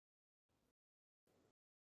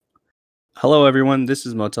Hello, everyone. This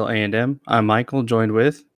is Motel A&M. I'm Michael, joined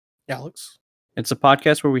with. Alex. It's a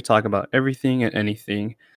podcast where we talk about everything and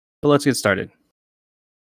anything. But let's get started.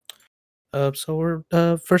 So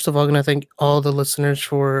we're first of all gonna thank all the listeners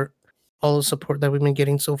for all the support that we've been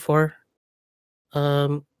getting so far.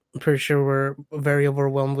 I'm pretty sure we're very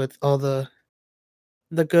overwhelmed with all the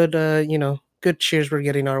good good cheers we're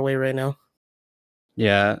getting our way right now.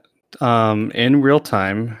 Yeah. In real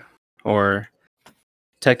time, or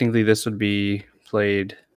technically this would be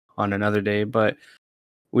played on another day, but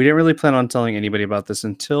we didn't really plan on telling anybody about this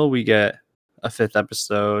until we get a fifth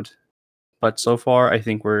episode. But so far, I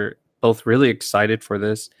think we're both really excited for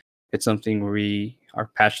this. It's something we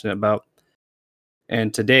are passionate about.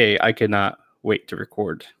 And today, I could not wait to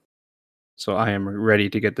record. So I am ready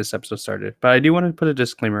to get this episode started. But I do want to put a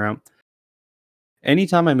disclaimer out.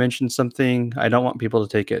 Anytime I mention something, I don't want people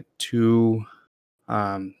to take it too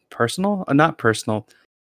personal. Not personal,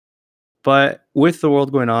 but with the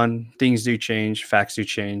world going on, things do change, facts do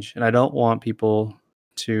change, and I don't want people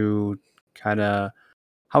to kind of,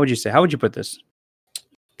 how would you put this?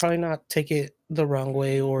 Probably not take it the wrong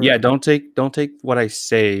way or Yeah, don't take what I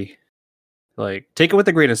say, like, take it with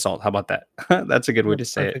a grain of salt. How about that? That's a good way to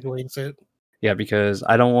say it. perfect way to say it. Yeah, because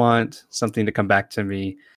I don't want something to come back to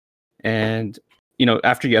me. And,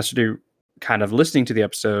 after yesterday, kind of listening to the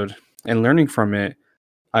episode and learning from it,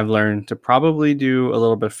 I've learned to probably do a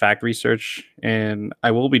little bit of fact research, and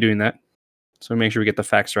I will be doing that. So make sure we get the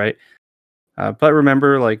facts right. But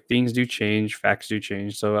remember, like, things do change, facts do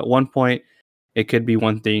change. So at one point, it could be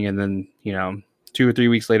one thing, and then, 2 or 3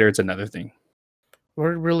 weeks later, it's another thing.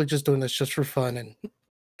 We're really just doing this just for fun and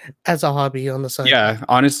as a hobby on the side. Yeah,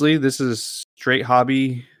 honestly, this is straight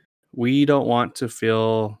hobby. We don't want to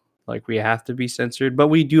feel like we have to be censored, but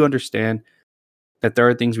we do understand that there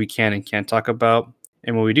are things we can and can't talk about.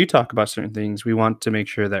 And when we do talk about certain things, we want to make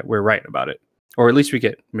sure that we're right about it, or at least we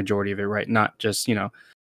get majority of it right, not just,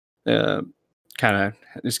 kind of,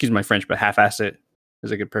 excuse my French, but half-ass it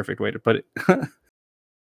is a good, perfect way to put it.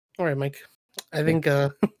 All right, Mike. I think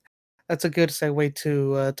that's a good segue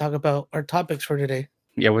to talk about our topics for today.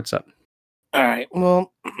 Yeah, what's up? All right.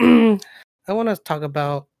 Well, I want to talk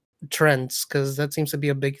about trends because that seems to be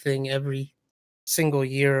a big thing every single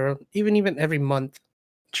year, even every month.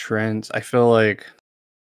 Trends. I feel like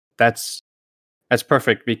that's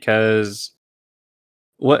perfect because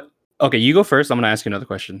what? Okay, you go first. I'm gonna ask you another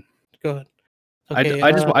question. Go ahead. Okay, Okay.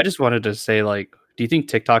 I just wanted to say, like, do you think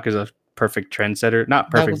TikTok is a perfect trendsetter?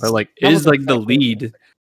 Not perfect, but like that is was like the exactly what- lead.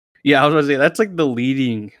 Yeah, I was gonna say that's like the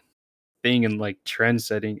leading thing in like trend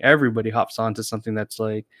setting. Everybody hops onto something that's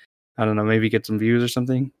like, I don't know, maybe get some views or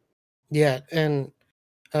something. Yeah, and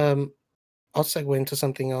um, I'll segue into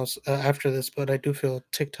something else after this, but I do feel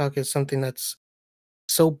TikTok is something that's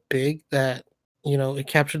so big that it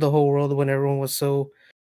captured the whole world when everyone was so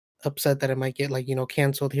upset that it might get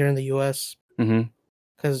canceled here in the U.S. Mm-hmm.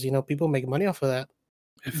 because people make money off of that.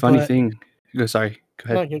 Funny But thing. Sorry,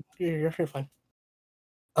 go no, ahead. you're fine.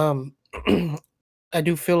 Um, I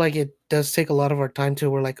do feel like it does take a lot of our time too.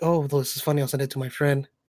 We're like, oh, this is funny. I'll send it to my friend,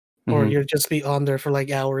 or Mm-hmm. you'll just be on there for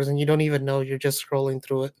like hours and you don't even know. You're just scrolling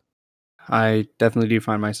through it. I definitely do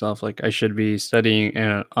find myself like I should be studying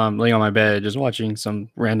and laying on my bed just watching some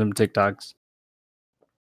random TikToks.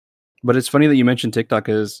 But it's funny that you mentioned TikTok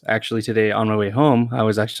because actually today on my way home, I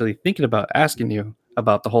was actually thinking about asking you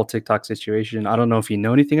about the whole TikTok situation. I don't know if you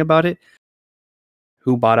know anything about it.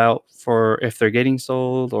 Who bought out for if they're getting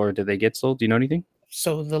sold or did they get sold? Do you know anything?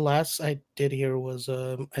 So the last I did hear was,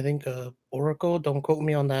 I think Oracle. Don't quote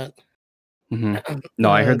me on that. Mm-hmm. No,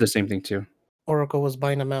 I heard the same thing too. Oracle was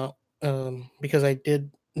buying them out because I did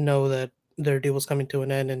know that their deal was coming to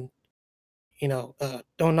an end, and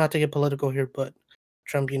don't not to get political here, but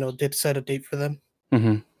Trump, did set a date for them.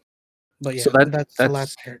 Mm-hmm. But So yeah, that's the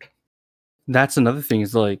last I heard. that's another thing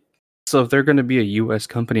is like, so if they're going to be a U.S.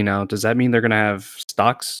 company now, does that mean they're going to have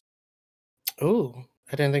stocks? Oh,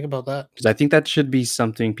 I didn't think about that. Because I think that should be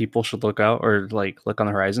something people should look out or like look on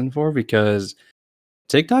the horizon for because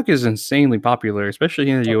TikTok is insanely popular, especially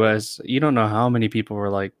in the US. You don't know how many people were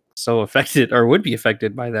like so affected or would be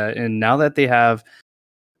affected by that. And now that they have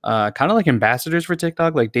kind of like ambassadors for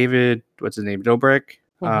TikTok, like David, what's his name, Dobrik,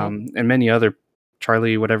 and many other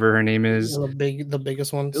Charlie, whatever her name is, The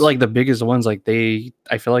biggest ones. like the biggest ones, like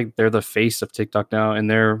I feel like they're the face of TikTok now, and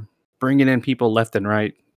they're bringing in people left and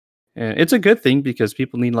right. And it's a good thing because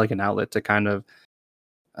people need like an outlet to kind of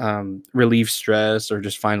relieve stress or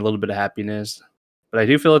just find a little bit of happiness. But I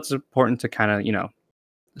do feel it's important to kind of,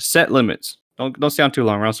 set limits. Don't stay on too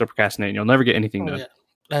long, or else you'll procrastinate and you'll never get anything done.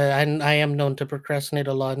 Yeah. I am known to procrastinate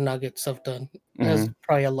a lot and not get stuff done, as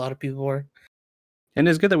probably a lot of people are. And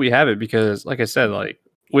it's good that we have it because, like I said, like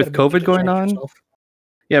You gotta with be able to COVID going distract on, yourself.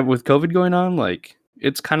 with COVID going on, like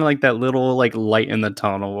it's kind of like that little like light in the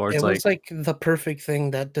tunnel where it's It like, was like the perfect thing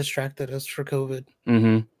that distracted us for COVID.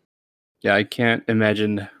 hmm yeah, I can't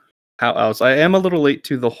imagine how else. I am a little late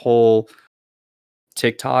to the whole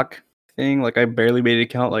TikTok thing. Like I barely made an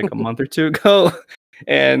account like a month or two ago,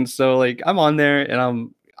 and so like I'm on there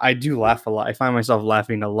and I do laugh a lot. I find myself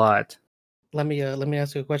laughing a lot. Let me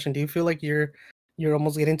ask you a question. Do you feel like you're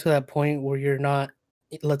almost getting to that point where you're not,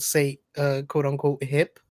 let's say, quote unquote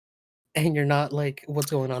hip, and you're not like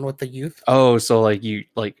what's going on with the youth? Oh, so like you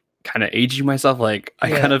like kind of aging myself. Like I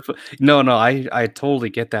Yeah. kind of no, I totally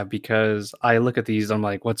get that because I look at these. I'm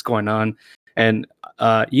like, what's going on? And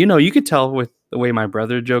you could tell with the way my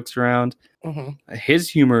brother jokes around. Hmm. His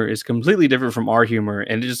humor is completely different from our humor,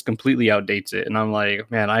 and it just completely outdates it. And I'm like,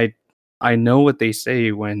 man, I know what they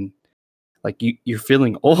say when like you're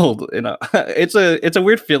feeling old. And it's a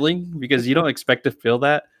weird feeling because you don't expect to feel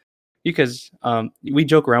that because we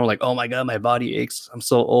joke around like, oh my god, my body aches, I'm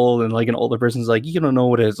so old, and like an older person's like, you don't know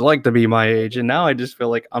what it's like to be my age. And now I just feel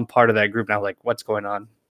like I'm part of that group now. Like, what's going on?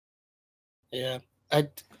 Yeah. I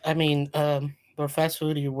I mean, where fast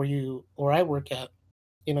food where I work at,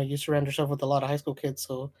 you surround yourself with a lot of high school kids.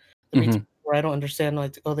 So there be times Hmm. where I don't understand,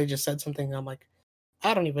 like, oh, they just said something. I'm like,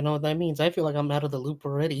 I don't even know what that means. I feel like I'm out of the loop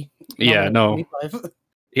already. And I'm Yeah, only no, 25.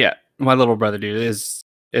 yeah, my little brother, dude,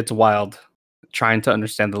 it's wild trying to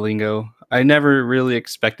understand the lingo. I never really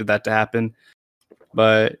expected that to happen,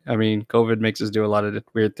 but I mean, COVID makes us do a lot of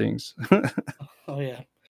weird things. Oh yeah.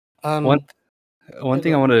 one Um. one Yeah,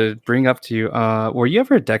 thing go I ahead. want to bring up to you, were you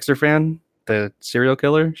ever a Dexter fan, the serial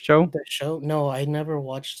killer show? The show? No, I never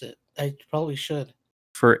watched it. I probably should.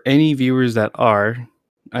 For any viewers that are,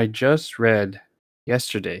 I just read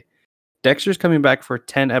yesterday, Dexter's coming back for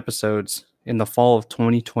 10 episodes in the fall of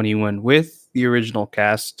 2021 with the original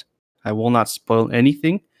cast. I will not spoil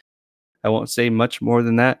anything. I won't say much more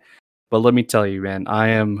than that. But let me tell you, man, I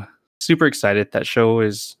am super excited. That show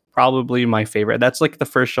is probably my favorite. That's like the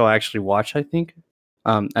first show I actually watched, I think,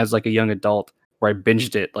 as like a young adult, where I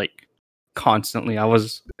binged it like constantly. I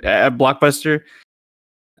was at Blockbuster.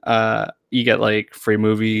 You get like free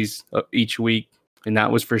movies each week, and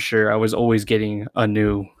that was for sure. I was always getting a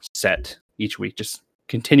new set each week, just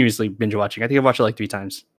continuously binge watching. I think I watched it like 3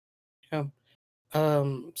 times. Yeah.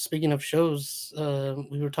 Speaking of shows,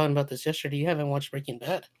 we were talking about this yesterday. You haven't watched Breaking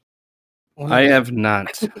Bad. One I of the have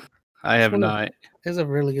not. I it's have one of not. it's a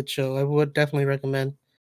really good show. I would definitely recommend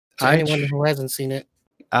to I anyone tr- who hasn't seen it.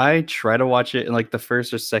 I try to watch it in like the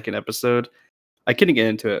first or second episode. I couldn't get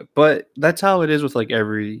into it, but that's how it is with like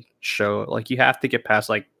every show. Like you have to get past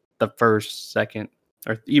like the first, second,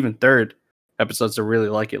 or even third episodes to really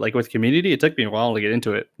like it. Like with Community, it took me a while to get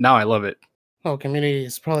into it. Now I love it. Oh, Community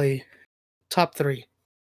is probably top three.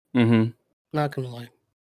 Mm-hmm. Not gonna lie.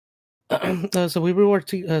 So we were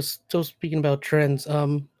still speaking about trends.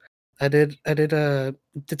 I did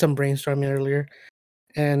some brainstorming earlier,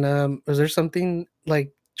 and was there something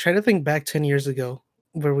like try to think back 10 years ago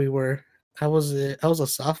where we were? I was a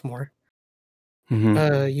sophomore.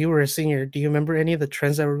 Mm-hmm. You were a senior. Do you remember any of the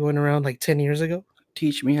trends that were going around like 10 years ago?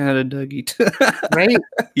 Teach me how to Dougie. Right?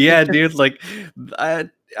 Yeah, dude. Because Like, I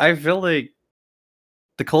I feel like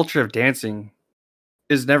the culture of dancing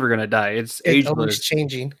is never gonna die. It's it's always ageless.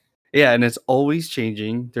 changing. Yeah, and it's always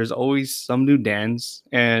changing. There's always some new dance,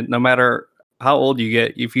 and no matter how old you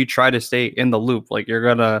get, if you try to stay in the loop, like you're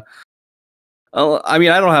gonna. Oh, I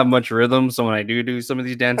mean, I don't have much rhythm, so when I do some of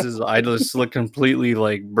these dances, I just look completely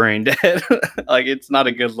like brain dead. Like it's not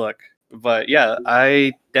a good look. But yeah,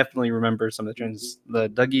 I definitely remember some of the trends. The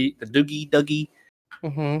Doogie Dougie.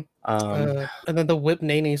 Hmm. Um, And then the Whip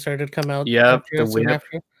Nene started to come out yep, after the soon whip.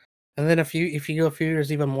 after. And then if you go a few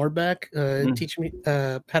years even more back, Mm. teach me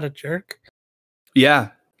how to jerk. Yeah,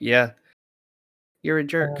 yeah, you're a Uh,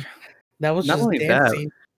 jerk. that was Not just only that,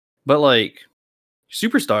 dancing. but like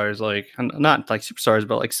superstars, like not like superstars,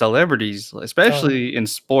 but like celebrities, Oh, especially in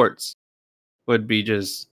sports, would be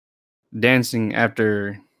just dancing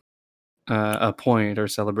after a point or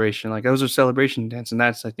celebration. Like those are celebration dance, and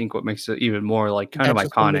that's I think what makes it even more like kind of that's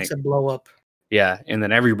just what makes iconic. it blow up. Yeah, and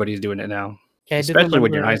then everybody's doing it now, Yeah, especially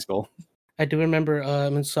when you're in high school. I do remember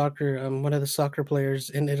in soccer, one of the soccer players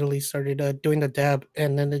in Italy started doing the dab,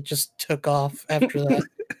 and then it just took off after that.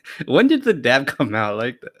 When did the dab come out?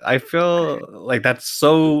 Like I feel like that's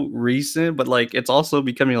so recent, but like it's also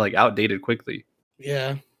becoming like outdated quickly.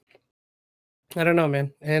 Yeah, I don't know,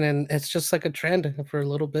 man. And it's just like a trend for a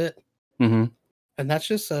little bit, Hmm. and that's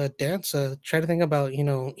just dance. Try to think about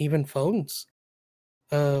even phones.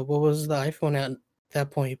 What was the iPhone at that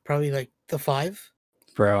point? Probably like the 5.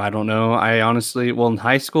 Bro, I don't know. I honestly, well, in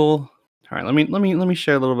high school. All right, let me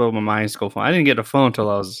share a little bit about my high school phone. I didn't get a phone until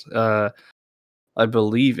I was, I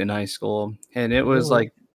believe, in high school, and it was Really?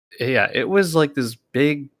 like, yeah, it was like this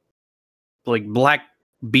big, like black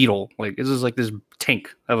beetle. Like it was like this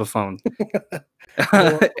tank of a phone.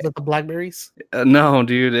 Was it the Blackberries? No,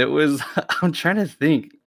 dude, it was. I'm trying to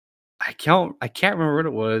think. I can't remember what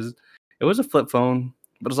it was. It was a flip phone,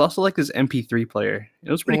 but it was also like this MP3 player.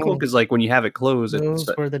 It was pretty cool Mm, because like when you have it closed, it's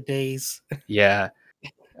those were the days. yeah.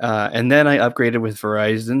 And then I upgraded with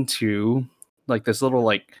Verizon to like this little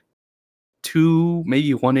like 2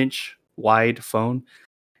 maybe 1 inch wide phone,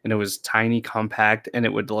 and it was tiny, compact, and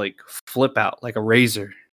it would like flip out like a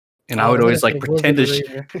razor. And I Oh, I would was gonna always say, like was pretend it to a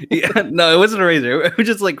razor? yeah, no, it wasn't a razor. It would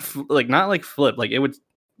just like like not like flip, like it would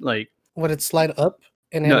like Would it slide up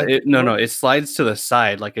and had no, like a it no door? no, it slides to the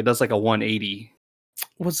side like it does like a 180.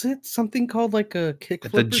 Was it something called like a The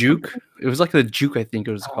kickflip or juke, something? it was like the juke, I think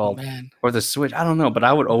it was Oh called, man, or the switch. I don't know, but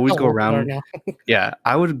I would always how go old we are around. now. Yeah,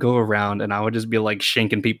 I would go around and I would just be like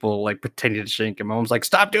shanking people, like pretending to shank him. My mom's like,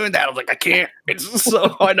 "Stop doing that." I was like, "I can't. It's so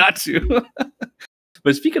hard not to."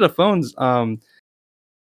 But speaking of phones,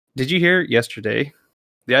 did you hear yesterday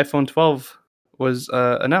the iPhone 12 was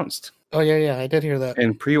announced Oh yeah, yeah, I did hear that.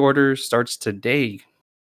 and pre-order starts today.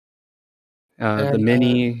 The And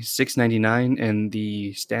mini 699 and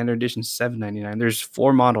the standard edition 799. There's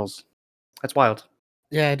 4 models. That's wild.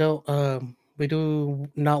 yeah, I don't. We do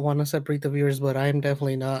not want to separate the viewers, but I am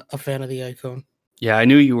definitely not a fan of the iPhone. Yeah, I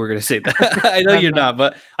knew you were gonna say that. I know I'm you're not. not,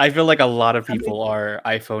 but I feel like a lot of I mean, people are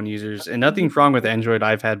iPhone users, and nothing's wrong with Android.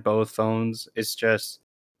 I've had both phones. It's just,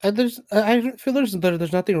 I feel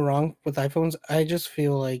there's nothing wrong with iPhones. I just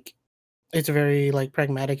feel like it's very like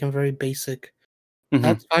pragmatic and very basic. mhm.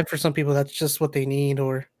 That's fine for some people. That's just what they need.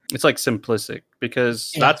 Or It's like simplistic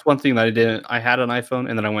because yeah, that's one thing that I didn't. I had an iPhone,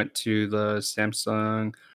 and then I went to the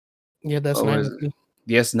Samsung. yeah, that's What nice was with it? me.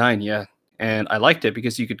 The S9? Yeah, and I liked it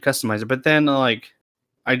because you could customize it. But then, like,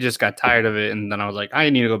 I just got tired of it, and then I was like, I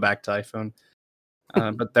need to go back to iPhone.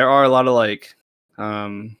 But there are a lot of like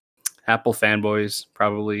um, Apple fanboys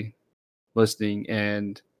probably listening,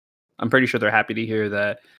 and I'm pretty sure they're happy to hear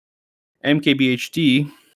that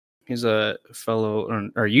MKBHD is a fellow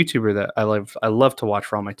or YouTuber that I love to watch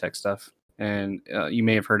for all my tech stuff, and you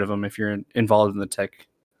may have heard of him if you're involved in the tech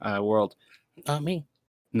world. Not me.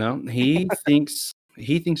 No, he thinks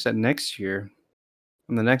that next year,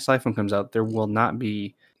 when the next iPhone comes out, there will not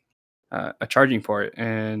be a charging port,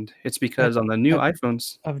 and it's I because on the new I,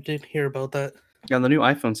 iPhones, I did hear about that.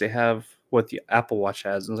 they have what the Apple Watch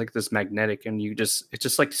has. It's like this magnetic, and it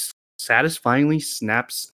just like satisfyingly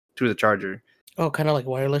snaps to the charger. Oh, kind of like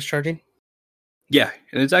wireless charging. Yeah,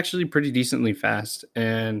 and it's actually pretty decently fast,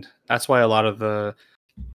 and that's why a lot of the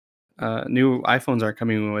new iPhones aren't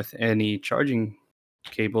coming with any charging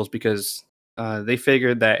cables because they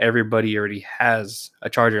figured that everybody already has a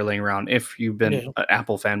charger laying around if you've been Yeah. an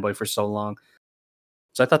Apple fanboy for so long.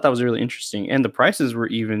 So I thought that was really interesting, and the prices were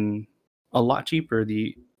even a lot cheaper.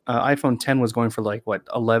 The iPhone 10 was going for like what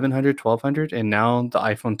 1100, 1200, and now the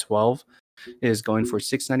iPhone 12 is going for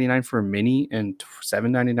 699 for a mini and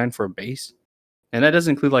 799 for a base, and that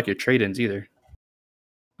doesn't include like your trade-ins either.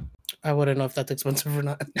 I wouldn't know if that's expensive or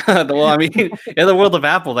not. Well, I mean, in the world of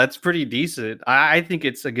Apple, that's pretty decent. I think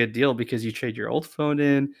it's a good deal because you trade your old phone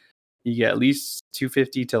in, you get at least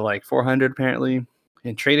 250 to like 400 apparently,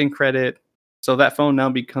 in trade-in credit. So that phone now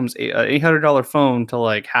becomes a $800 phone to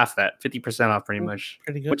like half that, 50% off pretty Mm, much,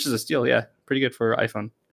 pretty good. which is a steal. Yeah, pretty good for iPhone.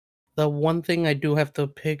 The one thing I do have to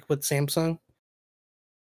pick with Samsung,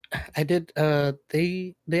 I did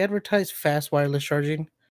they advertise fast wireless charging.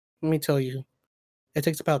 Let me tell you, it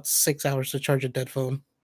takes about 6 hours to charge a dead phone.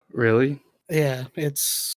 Really? Yeah,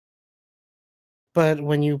 it's but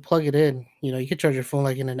when you plug it in, you can charge your phone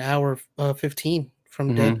like in an hour, 15 from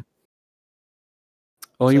Hmm. dead.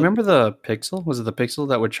 Well, you So, remember the Pixel? Was it the Pixel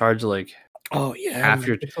that would charge like oh yeah, when half the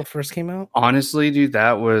your Pixel first came out. Honestly, dude,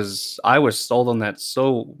 I was sold on that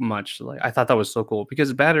so much. Like I thought that was so cool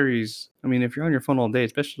because batteries, I mean, if you're on your phone all day,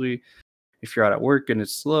 especially if you're out at work and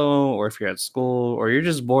it's slow, or if you're at school, or you're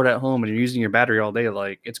just bored at home and you're using your battery all day,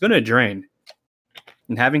 like it's gonna drain.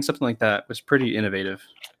 And having something like that was pretty innovative.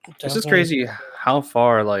 It's just Definitely. crazy how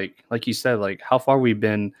far, like you said, like how far we've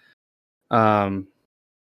been, um,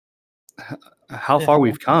 how Yeah, far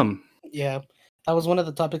we've come. yeah. That was one of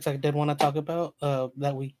the topics I did want to talk about.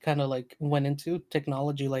 That we kind of like went into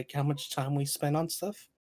technology, like how much time we spend on stuff,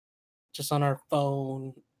 just on our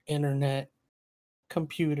phone, internet,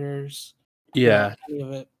 computers, Yeah, any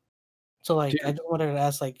of it. So, like, I dude. just wanted to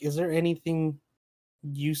ask, like, is there anything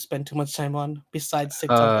you spend too much time on besides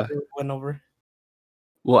TikTok Uh, that we went over?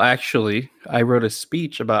 Well, actually, I wrote a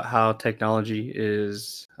speech about how technology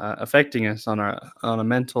is affecting us on a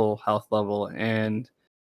mental health level, and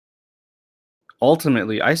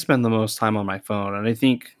ultimately, I spend the most time on my phone, and I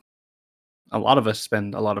think a lot of us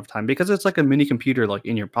spend a lot of time because it's like a mini computer, like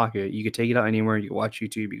in your pocket. You could take it out anywhere. You can watch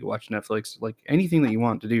YouTube. You can watch Netflix. Like anything that you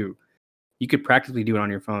want to do, you could practically do it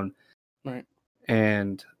on your phone. Right.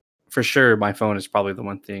 And for sure, my phone is probably the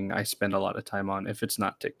one thing I spend a lot of time on if it's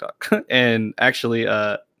not TikTok. And actually,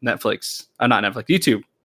 Netflix, not Netflix, YouTube.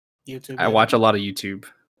 YouTube. I Yeah. watch a lot of YouTube,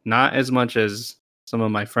 not as much as some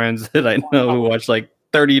of my friends that I know who watch like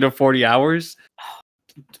 30 to 40 hours.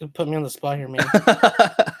 Put me on the spot here, man.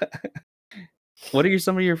 What are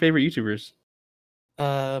some of your favorite YouTubers?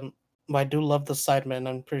 I do love the Sidemen.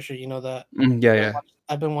 I'm pretty sure you know that. Yeah, yeah.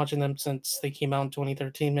 I've been watching them since they came out in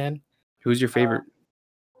 2013, man. Who's your favorite?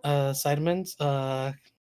 Sidemans.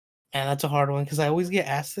 And that's a hard one because I always get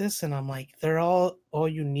asked this, and I'm like, they're all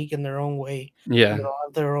unique in their own way. Yeah, They all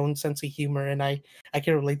have their own sense of humor, and I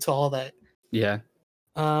can relate to all that. yeah.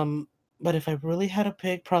 Um, but if I really had to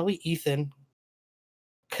pick, probably Ethan,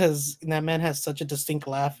 because that man has such a distinct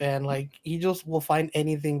laugh, and like he just will find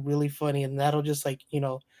anything really funny, and that'll just like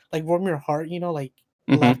like warm your heart, like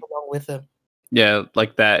Hmm. laugh along with him. Yeah,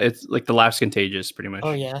 like that. It's like the laugh's contagious, pretty Oh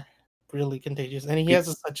much. yeah, really contagious, and he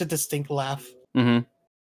has such a distinct laugh. Mm-hmm.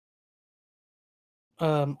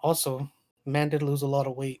 Also, man did lose a lot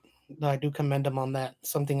of weight. I do commend him on that.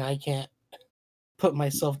 Something I can't put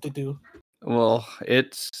myself to do. Well,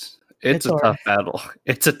 it's It's a hard. tough battle.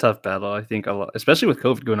 It's a tough battle. I think a lot, especially with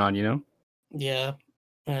COVID going on. Yeah,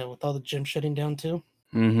 with all the gym shutting down too.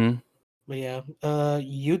 Mm-hmm. But yeah,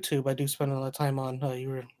 YouTube I do spend a lot of time on. You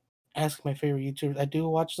were asking my favorite YouTuber. I do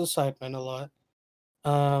watch the Sidemen a lot.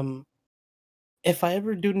 Um, if I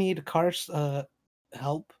ever do need cars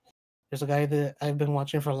help, there's a guy that I've been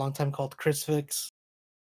watching for a long time called Chris Fix,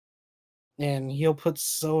 and he'll put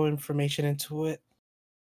so information into it.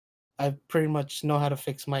 I pretty much know how to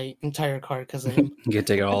fix my entire car because of him. You can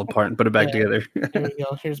take it all apart and put it back Yeah, together. here we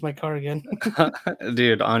go. Here's my car again.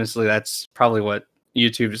 Dude, honestly, that's probably what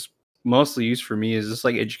YouTube's mostly used for me is just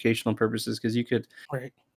like educational purposes because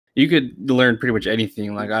Right. you could learn pretty much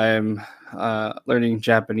anything. Like I am learning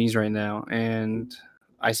Japanese right now, and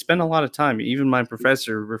I spend a lot of time. Even my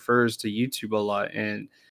professor refers to YouTube a lot, and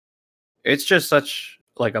it's just such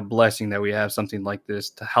like a blessing that we have something like this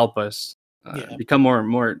to help us Yeah. become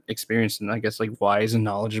more experienced and I guess like wise and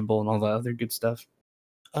knowledgeable and all that other good stuff.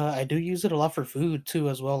 I do use it a lot for food too,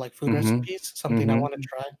 as well, like food Hmm. recipes. Something I Hmm. want to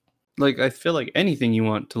try. Like I feel like anything you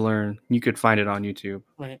want to learn, you could find it on YouTube.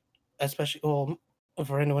 Right. Especially, well,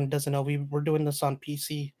 for anyone who doesn't know, we're doing this on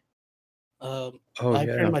PC. Oh I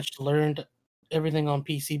pretty yeah. much learned everything on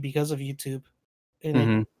PC because of YouTube, and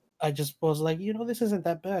Hmm. I just was like, this isn't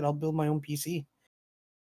that bad. I'll build my own PC,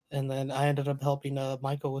 and then I ended up helping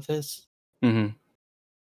Michael with his. Hmm.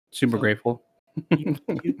 Super So grateful.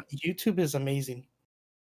 YouTube is amazing.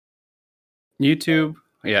 YouTube,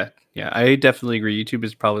 yeah, yeah, I definitely agree. YouTube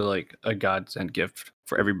is probably like a godsend gift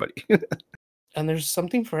for everybody. And there's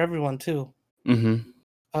something for everyone too. Hmm.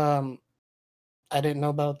 Um, I didn't know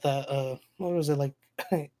about that. What was it like?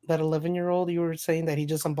 That 11-year-old you were saying that he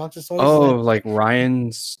just unboxes toys. Oh, like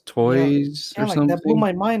Ryan's Yeah, Toys yeah, or like that blew something?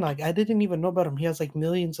 my mind. Like I didn't even know about him. He has like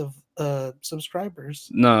millions of subscribers.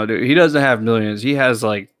 No, dude, he doesn't have millions. He has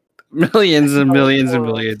like millions He and has like millions the and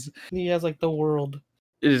world. millions. He has like the world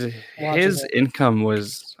Is watching his him. income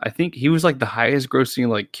was I think he was like the highest grossing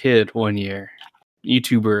like kid one year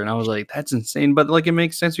YouTuber, and I was like, that's insane. But like it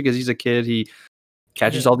makes sense because he's a kid. He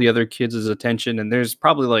catches Yeah, all the other kids' attention, and there's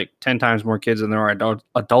probably like 10 times more kids than there are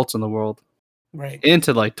adults in the world right.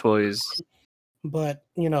 into like toys. But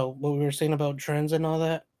what we were saying about trends and all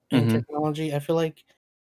that and Hmm. technology, I feel like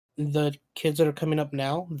the kids that are coming up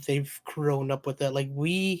now, they've grown up with that. Like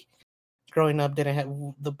we growing up didn't have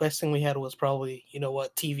the best thing we had was probably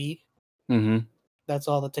TV. Hmm. That's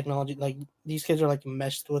all the technology. Like these kids are like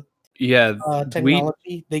meshed with Yeah, we.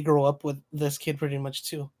 technology. They grow up with this kid pretty much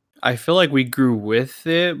too. I feel like we grew with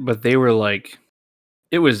it, but they were like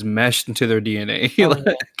it was meshed into their DNA. Oh Like,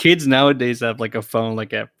 yeah, kids nowadays have like a phone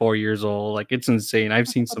like at 4 years old. Like it's insane. I've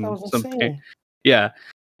I seen thought that was some insane. yeah.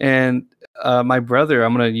 And my brother,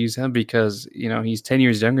 I'm gonna use him because he's 10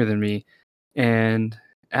 years younger than me, and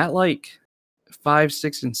at like 5,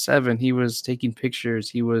 6, and 7, he was taking pictures.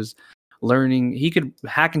 He was learning. He could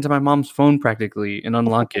hack into my mom's phone practically and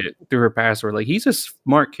unlock it through her password. Like he's a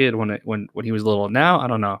smart kid when he was little. Now I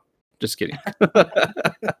don't know. Just kidding.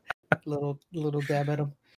 Little dab at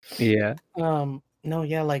him. Yeah. No,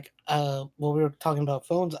 yeah, like when we were talking about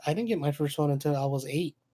phones, I didn't get my first phone until I was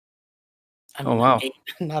 8. Oh I'm wow. eight,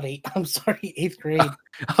 not eight. I'm sorry, eighth grade.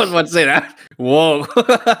 I was about to say that. Whoa.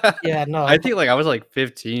 Yeah, I no, think like I was like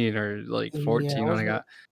 15 or like yeah, 14 when I got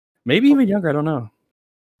maybe even younger, I don't know.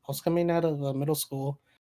 I was coming out of middle school,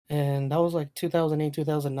 and that was like 2008,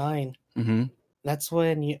 2009. Hmm. That's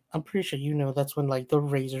when I'm pretty sure you know. That's when like the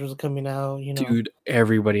razors were coming out. You know, Dude,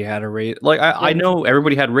 everybody had a Razor. Like I yeah. know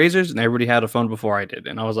everybody had Razors and everybody had a phone before I did.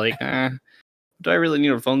 And I was like, do I really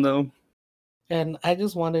need a phone though? And I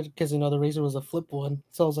just wanted because the razor was a flip one,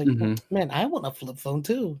 so I was like, Hmm. man, I want a flip phone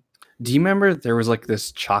too. Do you remember there was like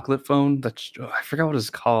this chocolate phone that I forgot what it's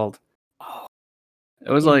called. Oh, It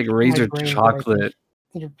was you're like picking my Razor brain, but I think chocolate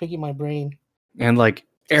you're picking my brain. and like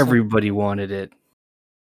Does sound, everybody wanted it.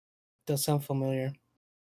 does sound familiar.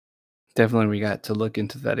 Definitely we got to look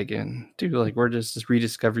into that again. Dude, like we're just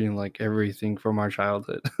rediscovering like everything from our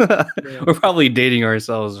childhood. Yeah. We're probably dating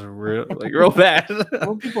ourselves real bad.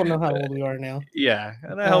 Well, people know how old we are now. Yeah,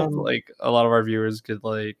 and I hope Um, like a lot of our viewers could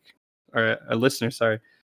like or our listeners, sorry,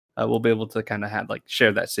 will be able to kind of have like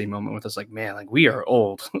share that same moment with us. Like, man, like we are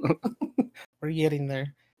old. we're getting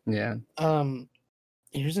there. Yeah. Um,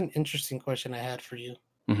 Here's an interesting question I had for you.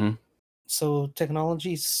 Hmm. So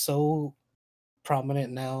technology is so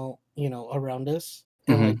prominent now, around us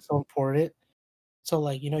and Hmm. like so important. So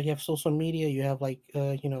like, you have social media, you have like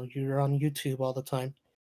you're on YouTube all the time,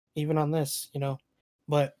 even on this,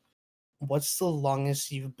 But what's the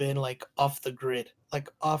longest you've been like off the grid, like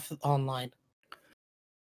off online?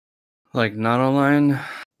 Like not online,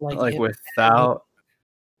 Like like it had no without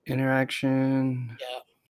interaction. yeah.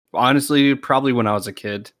 Honestly, probably when I was a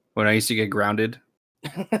kid, when I used to get grounded.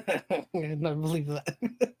 And I believe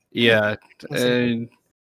that. Yeah, That's it. and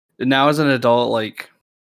now as an adult, like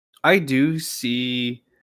I do see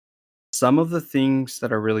some of the things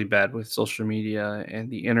that are really bad with social media and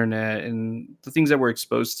the internet and the things that we're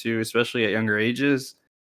exposed to, especially at younger ages.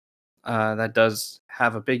 That does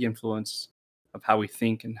have a big influence of how we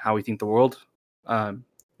think and how we think the world um,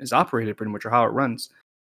 is operated, pretty much, or how it runs.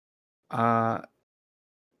 Uh,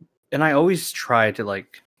 and I always try to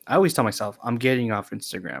like, I always tell myself, I'm getting off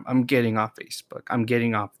Instagram, I'm getting off Facebook, I'm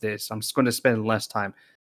getting off this. I'm just going to spend less time.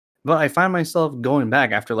 But I find myself going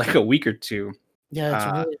back after like a week or two. Yeah, it's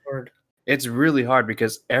Uh, really hard. it's really hard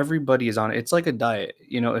because everybody is on it. It's like a diet.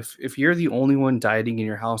 You know, if you're the only one dieting in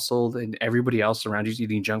your household and everybody else around you is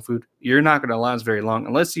eating junk food, you're not going to last very long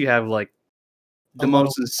unless you have like A the lot of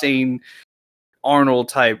most insane Arnold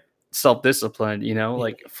type self discipline. You know, yeah.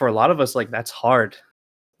 like for a lot of us, like that's hard.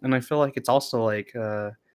 And I feel like it's also like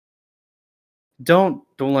don't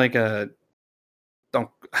like don't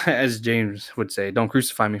as James would say, don't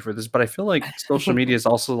crucify me for this, but I feel like social media is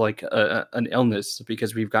also like an illness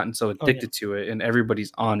because we've gotten so Oh yeah. addicted to it and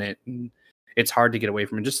everybody's on it and it's hard to get away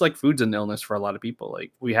from it. Just like food's an illness for a lot of people.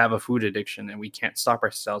 Like we have a food addiction and we can't stop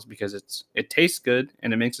ourselves because it tastes good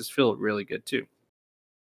and it makes us feel really good too.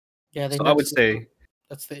 Yeah, they So I would mix it up. say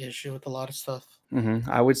That's the issue with a lot of stuff.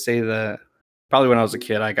 I would say that probably when I was a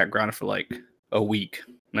kid I got grounded for like a week.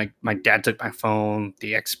 Like my dad took my phone,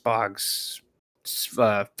 the Xbox,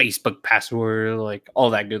 Facebook password, like all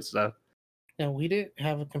that good stuff. Yeah, we didn't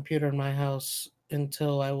have a computer in my house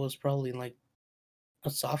until I was probably like a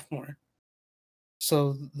sophomore.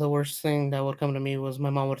 So the worst thing that would come to me was my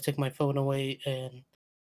mom would take my phone away and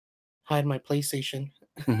hide my PlayStation.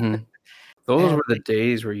 Hmm. Those And were the like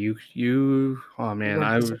days where oh we man,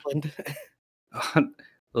 weren't disciplined.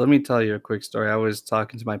 let me tell you a quick story. I was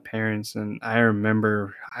talking to my parents and I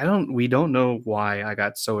remember we don't know why I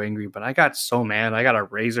got so angry, but I got so mad. I got a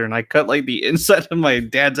razor and I cut like the inside of my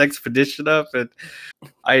dad's expedition up and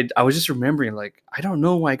I was just remembering like I don't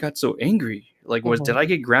know why I got so angry. Like did Mhm. I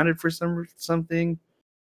get grounded for something?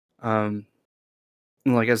 Um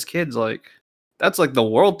and, like as kids like that's like the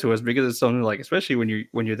world to us because it's something like especially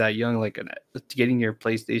when you're that young like getting your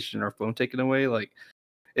PlayStation or phone taken away like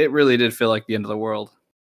it really did feel like the end of the world.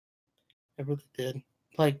 I really did.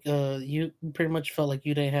 Like you pretty much felt like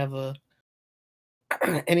you didn't have a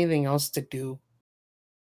anything else to do.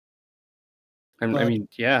 I But mean,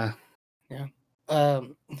 yeah. yeah.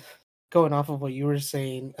 Um Going off of what you were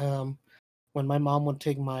saying, when my mom would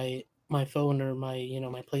take my phone or my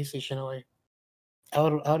PlayStation away, I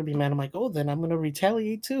would be mad. I'm like, oh, then I'm gonna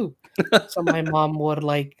retaliate too. So my mom would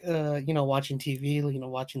like, watching TV,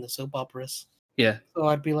 watching the soap operas. Yeah. So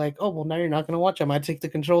I'd be like, oh, well, now you're not gonna watch them. I take the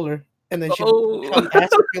controller, and then she'd Oh. come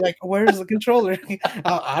ask me like, where's the controller?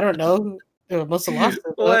 I don't know. Must have lost it,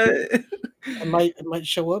 but What? it might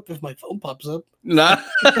show up if my phone pops up. Nah.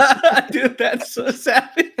 Dude, that's so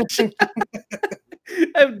savage.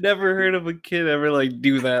 I've never heard of a kid ever like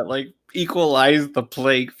do that. Like equalize the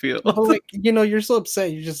playing field. But like, you're so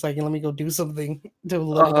upset. You're just like, let me go do something to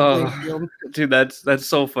level the playing field. Dude, that's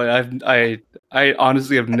so funny. I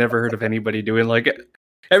honestly have never heard of anybody doing like it.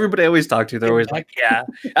 Everybody I always talk to, they're always like, yeah,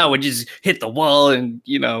 I would just hit the wall, and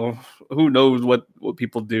who knows what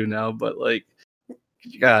people do now. But like,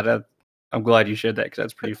 God, I'm glad you shared that because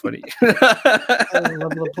that's pretty funny. Level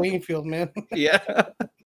the playing field, man. Yeah.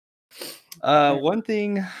 One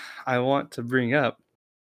thing I want to bring up,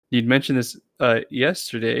 you'd mentioned this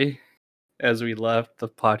yesterday as we left the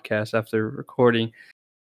podcast after recording.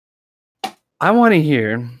 I want to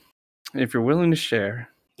hear, if you're willing to share.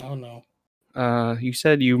 Oh no. You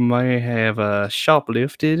said you might have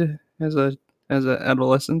shoplifted as an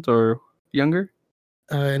adolescent or younger.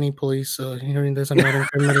 Any police hearing this, I'm not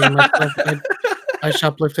incriminating myself. I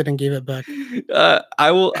shoplifted and gave it back.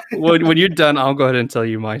 I will when you're done. I'll go ahead and tell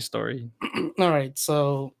you my story. All right.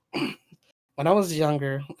 So when I was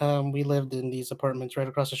younger, we lived in these apartments right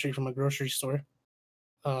across the street from a grocery store.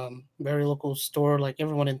 Very local store, like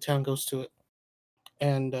everyone in town goes to it.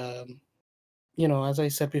 And as I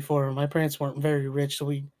said before, my parents weren't very rich, so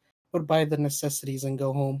we would buy the necessities and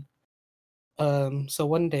go home. So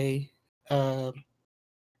one day,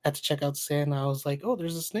 at the checkout stand, I was like, "Oh,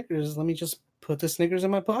 there's a Snickers. Let me just put the Snickers in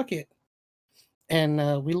my pocket."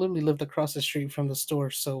 And we literally lived across the street from the store,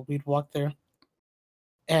 so we'd walk there.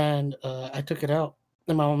 And I took it out,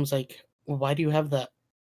 and my mom was like, well, "Why do you have that?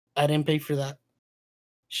 I didn't pay for that."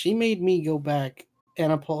 She made me go back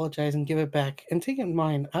and apologize and give it back. And take in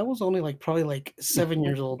mind, I was only probably 7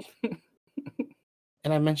 years old.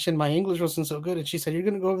 And I mentioned my English wasn't so good, and she said, "You're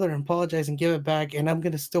gonna go over there and apologize and give it back, and I'm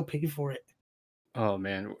gonna still pay for it." Oh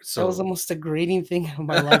man, That was the most degrading thing of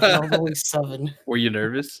my life. And I was only 7. Were you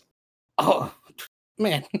nervous? Oh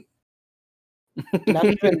man, not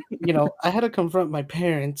even. I had to confront my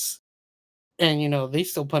parents, and they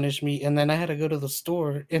still punished me. And then I had to go to the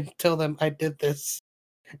store and tell them I did this.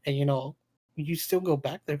 And you still go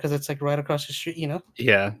back there because it's right across the street.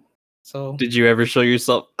 Yeah. So did you ever show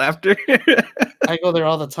yourself after? I go there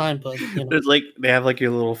all the time, but it's they have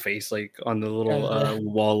your little face on the little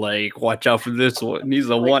wall, watch out for this one. He's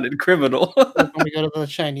a wanted criminal. When we go to the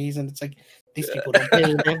Chinese, and it's these people don't pay.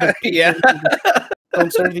 They have to pay. Yeah.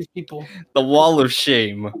 Don't serve these people. The wall of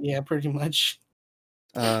shame. Yeah, pretty much.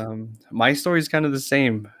 My story is kind of the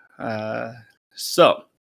same. So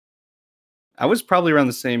I was probably around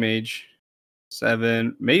the same age,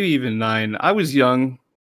 7, maybe even 9. I was young,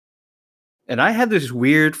 and I had this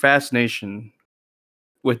weird fascination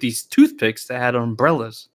with these toothpicks that had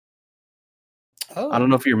umbrellas. Oh. I don't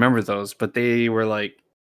know if you remember those, but they were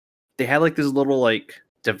they had this little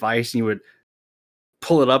device, and you would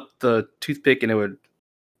pull it up the toothpick, and it would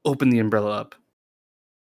open the umbrella up.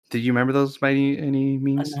 Did you remember those by any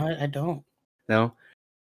means? No, I don't. No.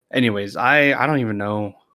 Anyways, I don't even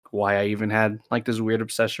know why I even had this weird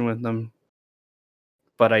obsession with them,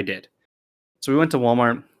 but I did. So we went to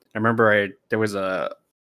Walmart. I remember there was a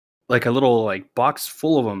little box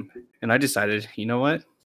full of them, and I decided, you know what?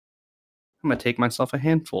 I'm gonna take myself a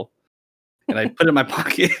handful, and I put it in my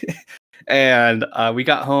pocket. And we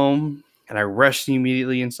got home, and I rushed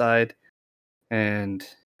immediately inside, and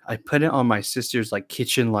I put it on my sister's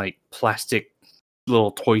kitchen plastic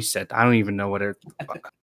little toy set. I don't even know what it.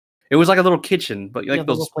 It was a little kitchen, but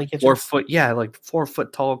those 4 foot, 4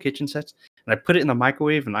 foot tall kitchen sets. And I put it in the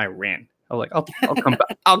microwave, and I ran. I was like, I'll come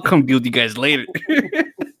back. I'll come deal with you guys later.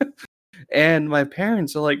 And my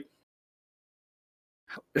parents are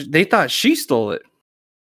they thought she stole it.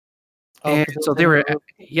 Oh, and so they were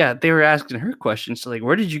asking her questions. So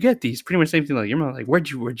where did you get these? Pretty much the same thing. Your mom, why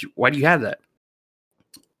do you have that?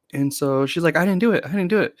 And so she's like, I didn't do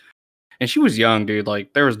it. And she was young, dude.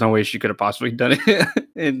 There was no way she could have possibly done it.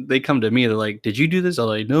 And they come to me, they're like, did you do this? I'm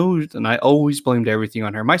like, no. And I always blamed everything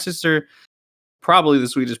on her. My sister, probably the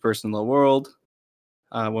sweetest person in the world.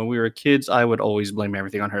 When we were kids, I would always blame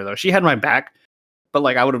everything on her, though. She had my back, but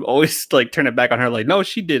I would have always turn it back on her. No,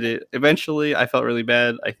 she did it. Eventually, I felt really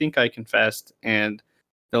bad. I think I confessed, and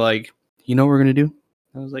they're like, you know what we're gonna do?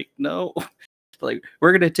 I was like, no.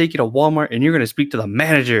 We're gonna take you to Walmart, and you're gonna speak to the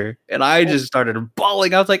manager. And I just started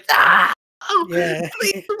bawling. I was like, yeah,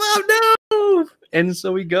 please, Mom, no. And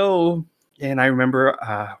so we go, and I remember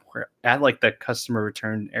we're at the customer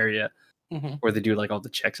return area where they do all the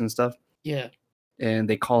checks and stuff. Yeah. And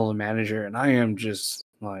they call the manager, and I am just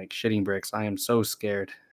shitting bricks. I am so scared.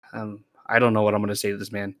 I don't know what I'm gonna say to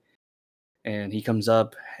this man. And he comes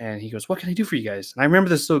up, and he goes, "What can I do for you guys?" And I remember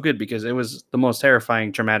this so good because it was the most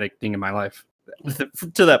terrifying, traumatic thing in my life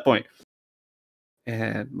to that point.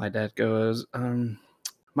 And my dad goes,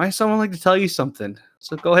 my son would like to tell you something,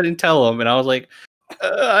 so go ahead and tell him. And I was like,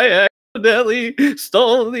 Nelly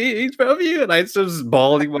stole these from you, and I was just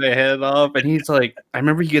bawling my head off. And he's like, I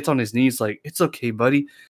remember he gets on his knees, like, it's okay, buddy,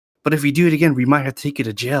 but if we do it again, we might have to take you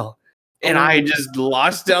to jail. And I just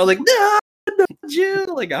lost it. I was like, no,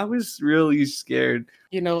 jail. Like I was really scared.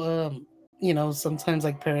 Sometimes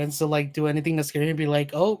like parents will like do anything to scare you and be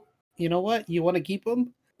like, oh, you know what? You want to keep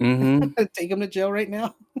him? Take him to jail right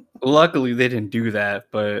now. Luckily, they didn't do that,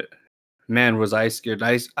 but man, was I scared.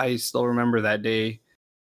 I still remember that day.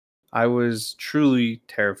 I was truly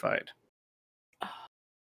terrified.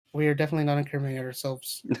 We are definitely not incriminating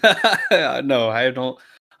ourselves. No, I don't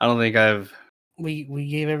think I've. We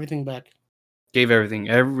gave everything back. Gave everything,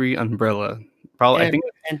 every umbrella. Probably,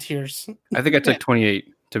 and tears. I think I took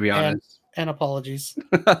 28, to be honest. And apologies.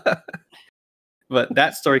 But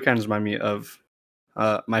that story kind of reminds me of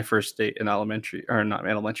my first day in elementary, or not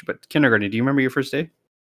elementary, but kindergarten. Do you remember your first day?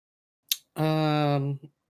 Man,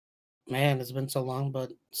 it's been so long,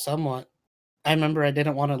 but somewhat. I remember I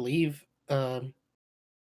didn't want to leave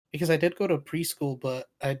because I did go to preschool, but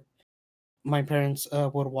my parents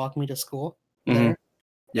would walk me to school there.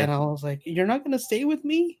 Yeah. And I was like, you're not going to stay with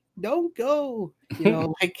me? Don't go.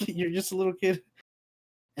 Like you're just a little kid.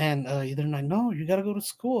 And they're like, no, you got to go to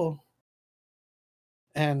school.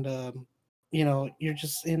 And, you're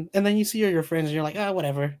just in, and then you see your friends and you're like,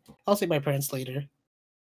 whatever. I'll see my parents later.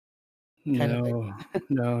 No,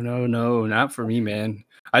 not for me, man.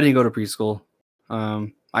 I didn't go to preschool.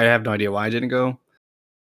 I have no idea why I didn't go.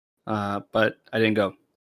 But I didn't go.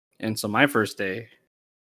 And so my first day,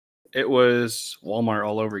 it was Walmart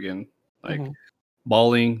all over again. Like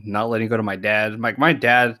bawling, not letting go to my dad. Like my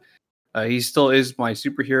dad, he still is my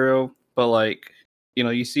superhero, but like,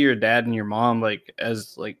 you see your dad and your mom like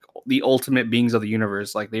as like the ultimate beings of the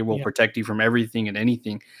universe. Like they will protect you from everything and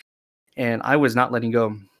anything. And I was not letting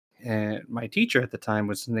go. And my teacher at the time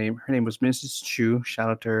her name was Mrs. Chu. Shout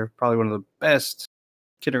out to her. Probably one of the best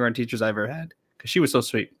kindergarten teachers I've ever had because she was so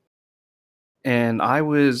sweet. And I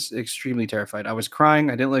was extremely terrified. I was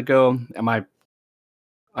crying. I didn't let go. And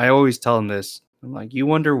I always tell them this. I'm like, you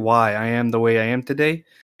wonder why I am the way I am today?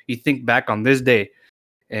 You think back on this day.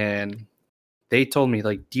 And they told me,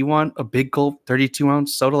 like, do you want a big gulp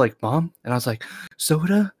 32-ounce soda like Mom? And I was like,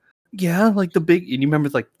 soda? Yeah, like the big. And you remember,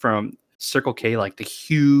 like, from Circle K, like the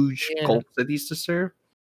huge gulps that they used to serve?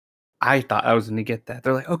 I thought I was going to get that.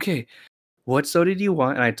 They're like, okay, what soda do you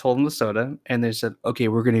want? And I told them the soda. And they said, okay,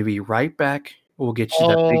 we're going to be right back. We'll get you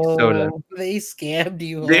that big soda. They scammed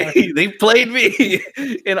you. They played me.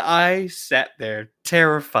 And I sat there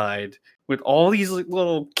terrified with all these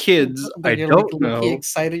little kids. I don't know.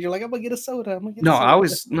 Excited. You're like, I'm gonna get a soda.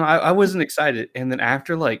 I wasn't excited. And then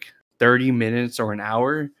after like 30 minutes or an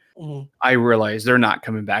hour, I realized they're not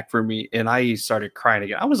coming back for me. And I started crying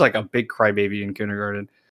again. I was like a big crybaby in kindergarten.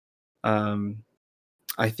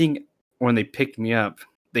 I think when they picked me up,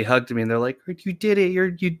 they hugged me and they're like, you did it.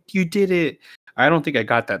 You did it. I don't think I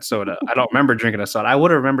got that soda. I don't remember drinking a soda. I would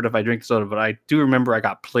have remembered if I drank the soda, but I do remember I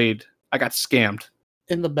got played. I got scammed.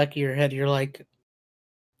 In the back of your head, you're like,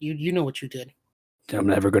 you know what you did. I'm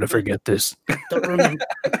never going to forget this. Don't remember.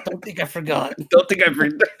 Don't think I forgot. Don't think I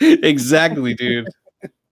forgot. Exactly, dude.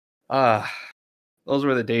 Those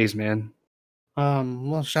were the days, man.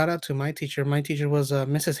 Well, shout out to my teacher. My teacher was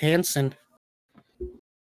Mrs. Hanson.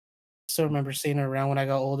 Still remember seeing her around when I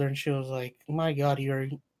got older, and she was like, "My God,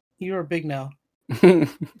 you're big now."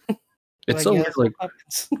 It's so weird. Like,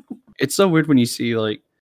 it's so weird when you see like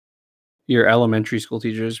your elementary school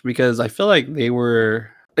teachers, because I feel like they were,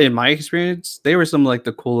 in my experience, they were some like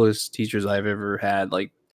the coolest teachers I've ever had.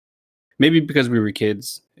 Like maybe because we were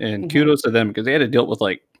kids, and kudos to them because they had to deal with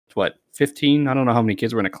like 15. I don't know how many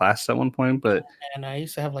kids were in a class at one point, but and I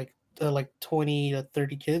used to have like 20 to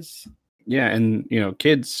 30 kids. Yeah, and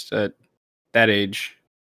kids at that age,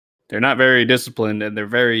 they're not very disciplined, and they're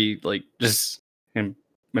very like just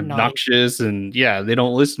obnoxious, and they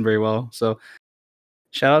don't listen very well. So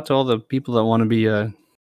shout out to all the people that want to be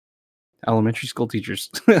elementary school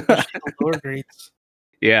teachers. Lower grades.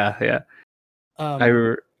 Yeah.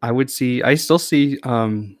 I still see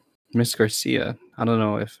Miss Garcia. I don't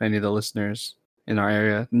know if any of the listeners in our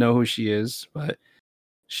area know who she is, but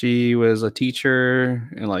she was a teacher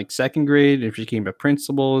in like second grade. If she became a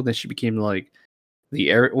principal, then she became like the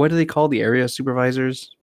area. What do they call the area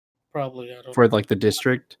supervisors? Probably for like the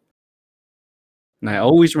district. And I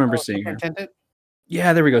always remember seeing her.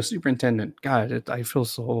 Yeah, there we go, superintendent. God, I feel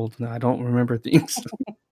so old now. I don't remember things.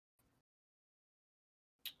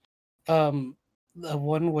 The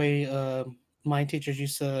one way my teachers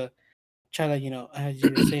used to try to, as you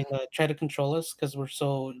were saying, try to control us because we're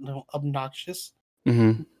so obnoxious.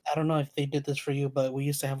 I don't know if they did this for you, but we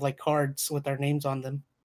used to have like cards with our names on them,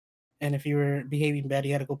 and if you were behaving bad,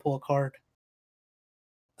 you had to go pull a card.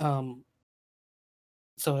 Um,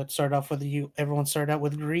 so it started off with you. Everyone started out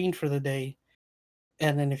with green for the day,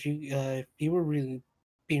 and then if you were really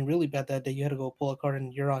being really bad that day, you had to go pull a card,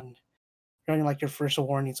 and you're on like your first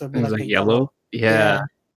warning. So it'd be It was like like a yellow. yellow, Yeah. yeah,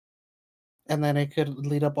 and then it could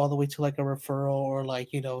lead up all the way to like a referral or like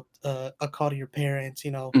a call to your parents.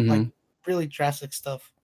 Like Hmm. really drastic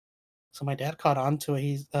stuff. So my dad caught on to it.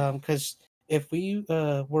 He's because if we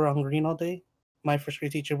were on green all day, my first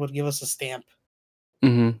grade teacher would give us a stamp.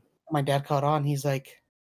 Hmm. My dad caught on. He's like,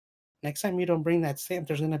 next time you don't bring that stamp,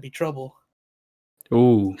 there's gonna be trouble.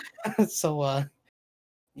 Ooh. So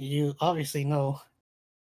you obviously know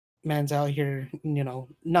man's out here,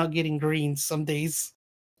 not getting greens some days.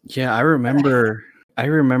 Yeah, I remember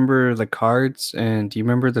the cards, and do you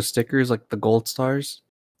remember the stickers, like the gold stars?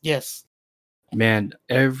 Yes. Man,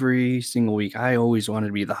 every single week I always wanted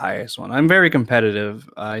to be the highest one. I'm very competitive.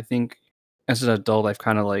 I think as an adult I've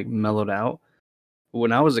kind of like mellowed out.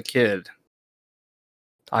 When I was a kid,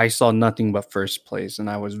 I saw nothing but first place and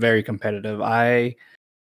I was very competitive. I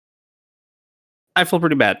feel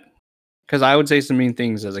pretty bad cuz I would say some mean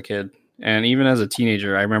things as a kid. And even as a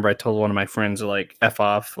teenager, I remember I told one of my friends to like F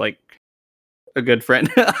off, like a good friend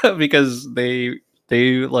because they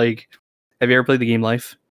like, have you ever played the game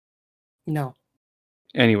Life? No.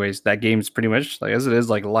 Anyways, that game's pretty much like as it is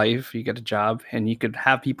like life. You get a job and you could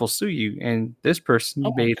have people sue you. And this person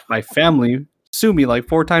Oh my made god. my family sue me like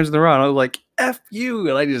 4 times in a row. And I was like, F you.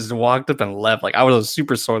 And I just walked up and left. Like I was a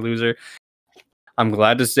super sore loser. I'm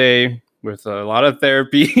glad to say with a lot of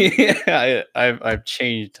therapy, I've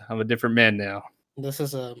changed. I'm a different man now. This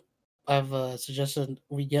is a. I've suggested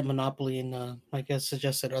we get Monopoly, and I guess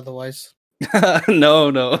suggested otherwise. No,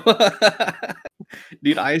 no.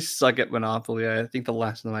 Dude, I suck at Monopoly. I think the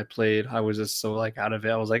last time I played, I was just so like out of it.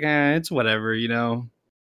 I was like, it's whatever, you know.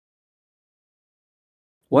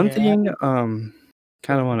 One Yeah. thing,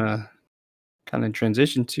 kind of want to kind of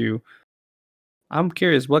transition to. I'm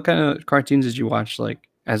curious, what kind of cartoons did you watch like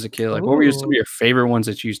as a kid? Like, what were some of Ooh. your favorite ones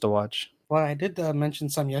that you used to watch? Well, I did mention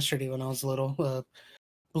some yesterday when I was little.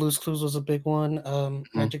 Blue's Clues was a big one. Mhm,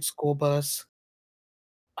 Magic School Bus.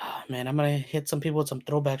 Ah, man, I'm gonna hit some people with some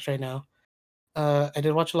throwbacks right now. I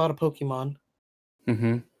did watch a lot of Pokemon.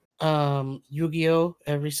 mhm. Yu-Gi-Oh!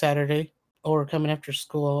 Every Saturday or coming after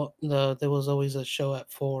school. There was always a show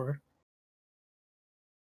at 4.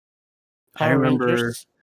 I Power remember, Rangers.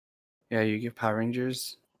 yeah, you give Power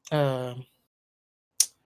Rangers. Um,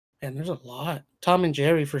 and there's a lot. Tom and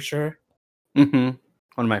Jerry for sure. Mhm.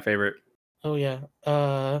 One of my favorite. Oh yeah.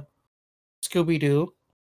 Scooby Doo.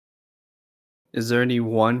 Is there any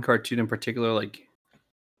one cartoon in particular, like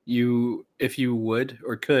you, if you would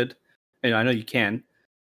or could, and I know you can,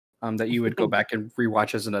 that you would go back and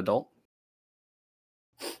rewatch as an adult?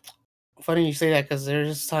 Funny you say that because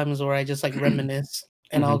there's times where I just like reminisce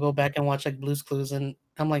and I'll Mhm, go back and watch like Blue's Clues and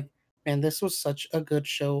I'm like, man, this was such a good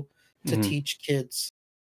show to mhm. teach kids.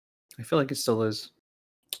 I feel like it still is.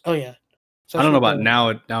 Oh yeah, I don't especially know with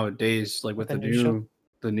about nowadays, like with with the new show.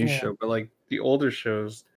 the new Yeah, show, but like the older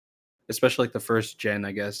shows, especially like the first gen,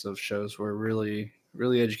 I guess, of shows were really,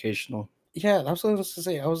 really educational. yeah, that's what I was to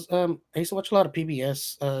say. I used to watch a lot of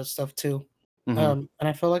PBS stuff too. Hmm. And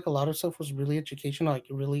I felt like a lot of stuff was really educational. Like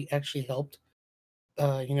it really actually helped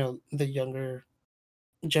the younger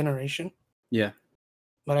generation. Yeah,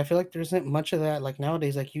 But I feel like there isn't much of that. Like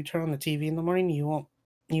nowadays, like you turn on the TV in the morning, you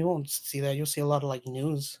won't see that. You'll see a lot of like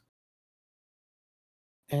news.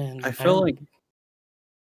 I And I feel like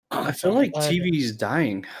remember, I feel sorry, like TV is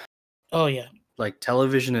dying. oh yeah, Like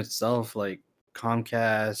television itself, like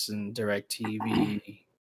Comcast and DirecTV.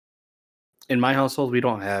 In my household, we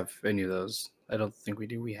don't have any of those. I don't think we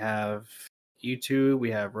do. We have YouTube,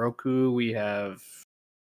 we have Roku, we have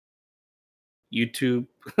YouTube,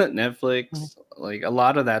 mhm, Netflix. Like a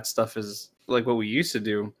lot of that stuff is like what we used to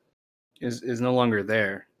do is no longer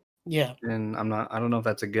there. yeah. And I don't know if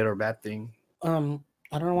that's a good or bad thing.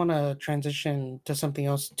 I don't want to transition to something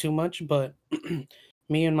else too much, but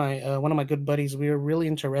me and my one of my good buddies, we were really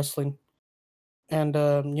into wrestling, and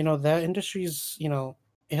that industry's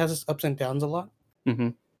it has its ups and downs a lot, Hmm.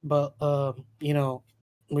 but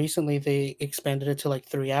recently they expanded it to like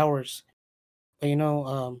 3 hours, but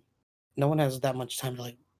no one has that much time to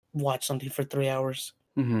like watch something for 3 hours.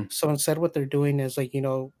 Hmm. So instead, what they're doing is like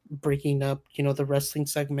breaking up the wrestling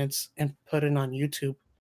segments and put it on YouTube.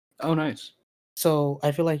 Oh, nice. So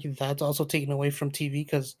I feel like that's also taken away from TV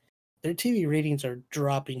because their TV ratings are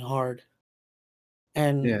dropping hard.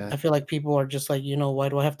 And Yeah. I feel like people are just like, why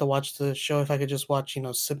do I have to watch the show if I could just watch,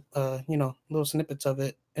 little snippets of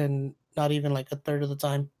it and not even like a third of the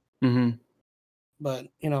time. Hmm. But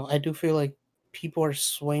I do feel like people are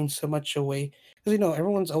swaying so much away because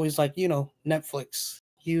everyone's always like Netflix,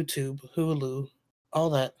 YouTube, Hulu, all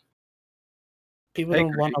that. People I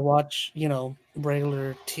don't want agree. to watch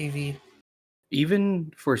regular TV.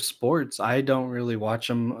 Even for sports, I don't really watch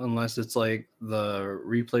them unless it's like the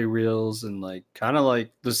replay reels and like kind of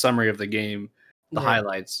like the summary of the game, the Right.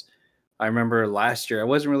 highlights. I remember last year I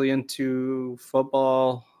wasn't really into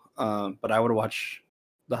football, but I would watch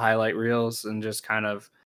the highlight reels and just kind of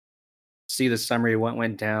see the summary of what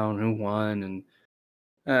went down, who won, and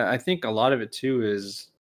I think a lot of it too is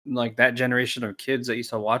like that generation of kids that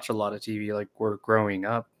used to watch a lot of TV. Like we're growing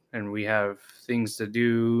up and we have things to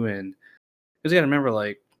do, and because you got to remember,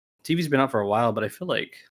 like TV's been out for a while, but I feel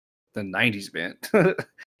like the '90s, man,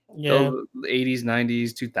 Yeah. those the '80s,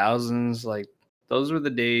 '90s, 2000s, like those were the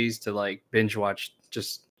days to like binge watch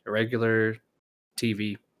just regular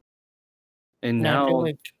TV. And Yeah, I feel now,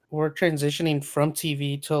 like we're transitioning from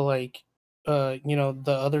TV to like the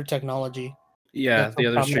other technology yeah, that's the so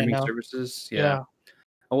other prominent streaming now. services, yeah. Yeah.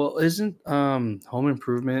 Well, isn't Home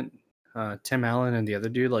Improvement, Tim Allen and the other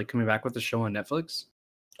dude like coming back with the show on Netflix?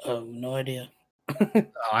 No idea. You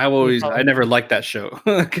I probably never know. liked that show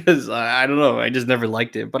because I don't know, I just never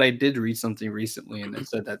liked it. But I did read something recently, and it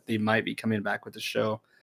said that they might be coming back with the show,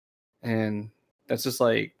 and that's just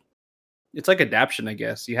like it's like adaptation, I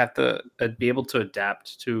guess. You have to be able to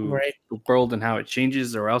adapt to Right. the world and how it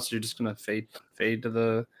changes, or else you're just gonna fade to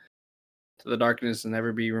the darkness and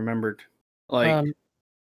never be remembered. Like Um,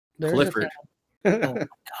 there's a Clifford. oh my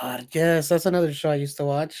god, yes, that's another show I used to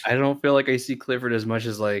watch. I don't feel like I see Clifford as much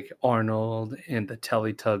as like Arnold and the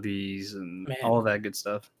Teletubbies and Man, all that good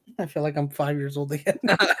stuff. I feel like I'm 5 years old again.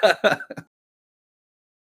 What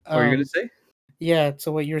were you gonna um, say? yeah.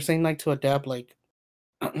 So what you're saying, like to adapt, like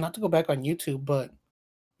not to go back on YouTube, but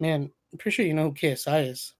man, I'm pretty sure you know who KSI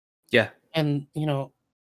is, Yeah. and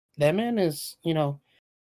that man is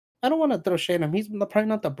I don't want to throw shade on him. He's probably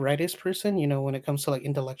not the brightest person, when it comes to like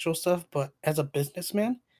intellectual stuff, but as a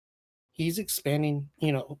businessman, he's expanding.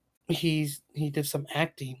 He did some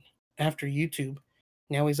acting after YouTube.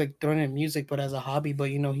 Now he's like throwing in music, but as a hobby.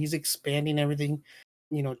 But he's expanding everything.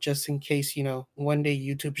 Just in case one day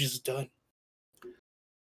YouTube's just done.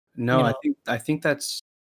 No, You know, I think that's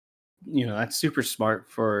that's super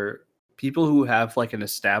smart for people who have like an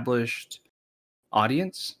established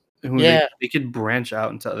audience who yeah, they could branch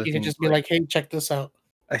out into other you could things. just be Like like, hey, check this out.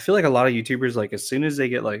 I feel like a lot of YouTubers, like as soon as they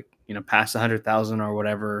get like, past 100,000 or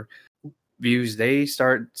whatever views, they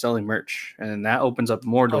start selling merch, and that opens up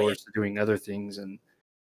more Oh yeah, doors to doing other things. And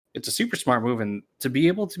it's a super smart move. And to be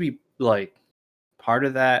able to be like part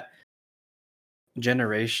of that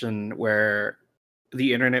generation where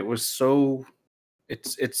the internet was so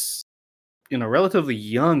it's relatively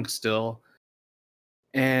young still,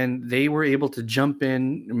 and they were able to jump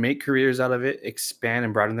in, make careers out of it, expand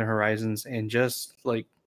and broaden their horizons, and just like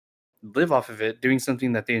live off of it, doing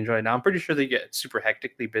something that they enjoy. Now I'm pretty sure they get super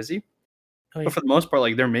hectically busy, oh but yeah. for the most part,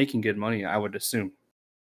 like they're making good money, I would assume.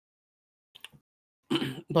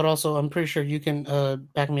 But also, I'm pretty sure you can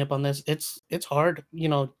back me up on this. It's hard,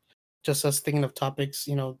 just us thinking of topics.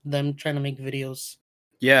 Them trying to make videos,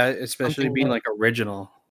 Yeah, especially something being that like original.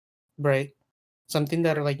 right, something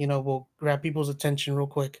that are like will grab people's attention real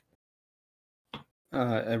quick.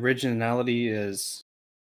 Originality is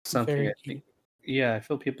something I Very think, key. yeah, I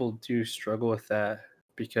feel people do struggle with that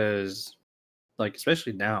because, like,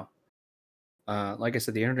 especially now, like I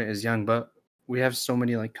said, the internet is young, but we have so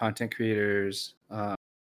many like content creators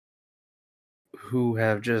who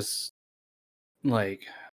have just like,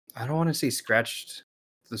 I don't want to say scratched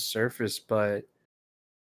the surface, but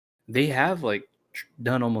they have like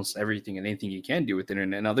done almost everything and anything you can do with the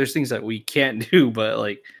internet. Now, there's things that we can't do, but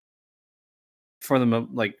like for the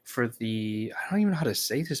like for the I don't even know how to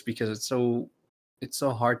say this because it's so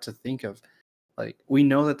hard to think of. Like we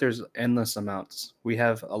know that there's endless amounts. We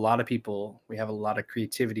have a lot of people. We have a lot of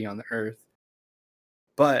creativity on the earth,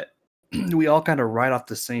 but we all kind of write off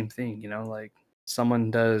the same thing. Like someone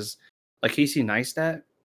does, like Casey Neistat,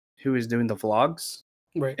 who is doing the vlogs.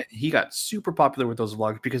 Right. And he got super popular with those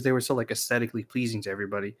vlogs because they were so like aesthetically pleasing to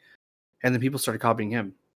everybody, and then people started copying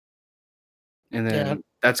him. And Yeah. then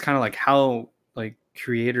that's kind of like how like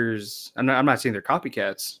creators. I'm not saying they're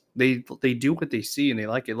copycats. They do what they see and they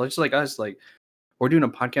like it. Just like us, like we're doing a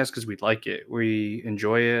podcast because we like it. We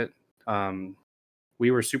enjoy it. Um,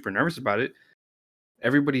 we were super nervous about it.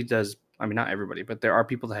 Everybody does. I mean, not everybody, but there are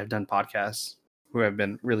people that have done podcasts who have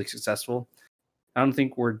been really successful. I don't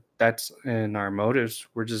think that's in our motives.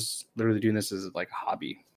 We're just literally doing this as like a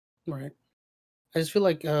hobby. Right. I just feel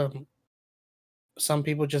like some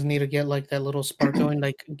people just need to get like that little spark going,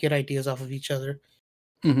 like get ideas off of each other.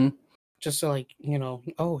 Hmm. Just to like,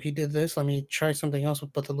 oh, he did this, let me try something else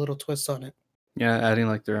with put a little twist on it. Yeah, adding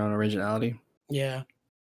like their own originality. Yeah.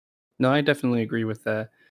 No, I definitely agree with that.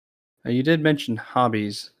 You did mention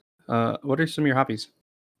hobbies. What are some of your hobbies?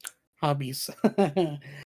 Hobbies.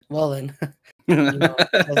 Well then,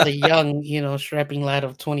 as a young, strapping lad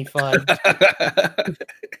of 25,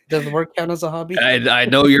 does work count as a hobby? I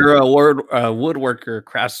know you're a woodworker,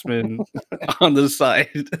 craftsman on the side.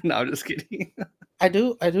 No, I'm just kidding. I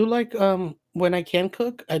do like when I can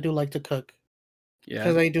cook, I do like to cook Yeah.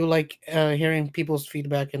 because I do like hearing people's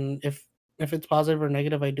feedback, and if it's positive or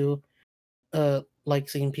negative, I do like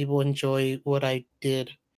seeing people enjoy what I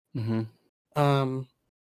did. Hmm. Um,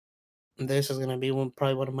 this is gonna be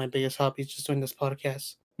probably one of my biggest hobbies, just doing this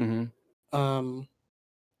podcast. Hmm. Um,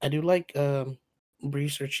 I do like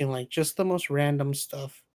researching like just the most random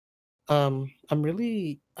stuff. I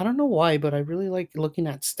don't know why, but I really like looking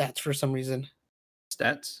at stats for some reason.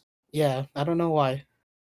 Stats. Yeah, I don't know why.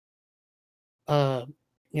 Uh,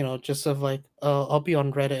 just of like, I'll be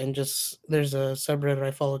on Reddit and just there's a subreddit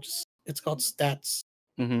I follow. Just it's called Stats,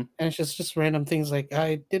 Hmm. and it's just random things like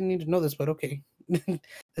I didn't need to know this, but okay, this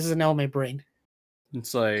is now in my brain.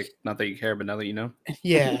 It's like not that you care, but now that you know.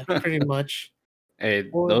 Yeah, pretty much. Hey,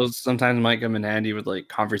 Or those sometimes might come in handy with like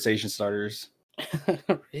conversation starters.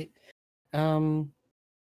 right. Um,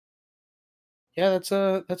 yeah,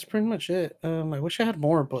 that's pretty much it. I wish I had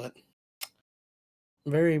more, but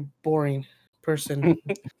very boring person.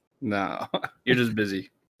 No, you're just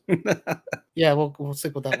busy. Yeah, we'll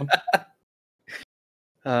stick with that one.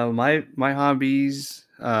 My hobbies.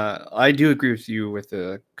 I do agree with you with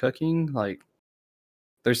the cooking. Like,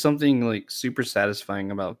 there's something like super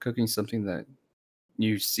satisfying about cooking something that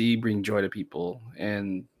you see bring joy to people,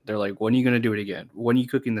 and they're like, "When are you gonna do it again? When are you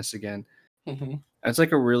cooking this again?" Hmm. It's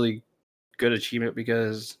like a really good achievement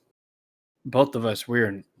because both of us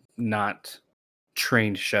we're not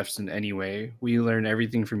trained chefs in any way. We learn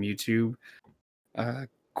everything from YouTube. Uh,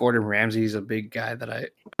 Gordon Ramsay's a big guy that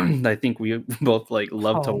I think we both like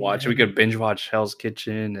love to Oh watch. We man, could binge watch Hell's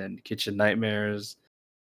Kitchen and Kitchen Nightmares,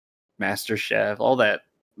 Master Chef, all that.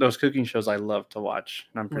 Those cooking shows I love to watch,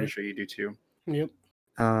 and I'm pretty right? sure you do too. Yep.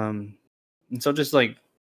 Um, and so just like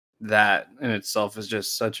that in itself is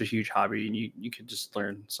just such a huge hobby, and you could just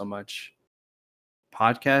learn so much.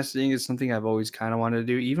 Podcasting is something I've always kind of wanted to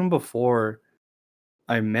do, even before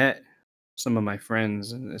I met some of my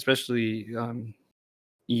friends, and especially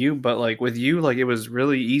you. But like with you, like it was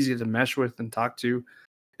really easy to mesh with and talk to,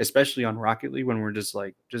 especially on Rocket League when we're just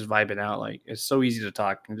vibing out. Like it's so easy to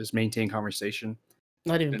talk and just maintain conversation.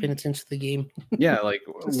 Not even paying And attention to the game. yeah, like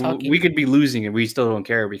Just talking. we could be losing and we still don't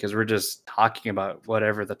care because we're just talking about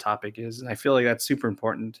whatever the topic is. And I feel like that's super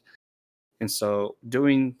important. And so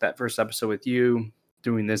doing that first episode with you,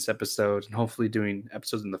 doing this episode, and hopefully doing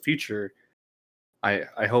episodes in the future,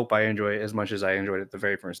 I hope I enjoy it as much as I enjoyed it the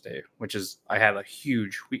very first day, which is I had a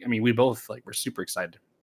huge I mean, we both like were super excited.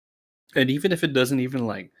 And even if it doesn't even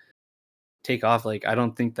like take off, like I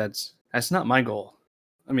don't think that's not my goal.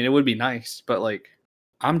 I mean, it would be nice, but like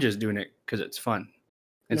I'm just doing it because it's fun.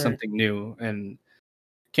 It's Right. something new, and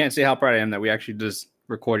can't say how proud I am that we actually just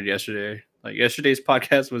recorded yesterday. Like yesterday's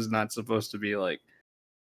podcast was not supposed to be like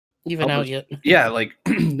Even out published. yet. Yeah, like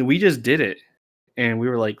we just did it, and we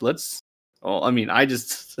were like, let's. Well, I mean, I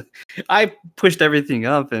just I pushed everything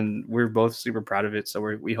up, and we're both super proud of it. So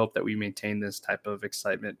we hope that we maintain this type of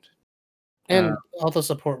excitement. Uh, And all the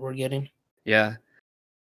support we're getting. yeah.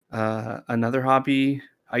 Another hobby.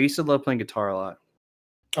 I used to love playing guitar a lot,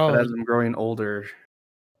 but Oh, as I'm growing older,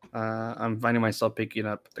 I'm finding myself picking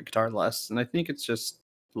up the guitar less, and I think it's just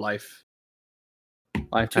life.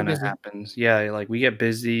 Life too kind of busy. happens. Yeah, like we get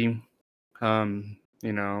busy.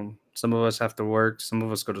 Some of us have to work, some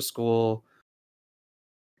of us go to school,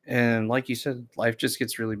 and like you said, life just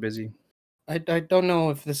gets really busy. I don't know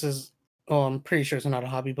if this is. Oh, I'm pretty sure it's not a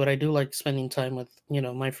hobby, but I do like spending time with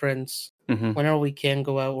my friends Hmm. whenever we can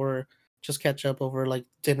go out or just catch up over like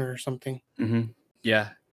dinner or something. Hmm. Yeah.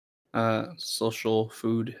 Social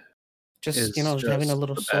food Just is having a just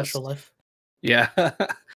little the social best. life. Yeah.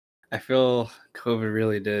 I feel COVID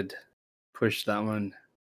really did push that one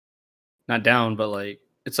not down, but like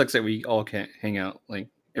it sucks that we all can't hang out like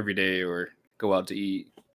every day or go out to eat.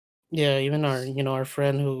 Yeah, even our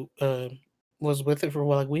friend who was with it for a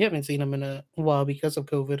while, like we haven't seen him in a while because of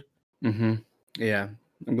COVID. Hmm. Yeah.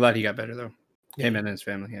 I'm glad he got better though. Him Yeah. and his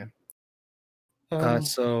family, yeah. Um.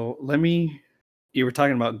 So you were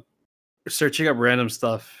talking about searching up random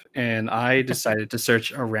stuff, and I decided to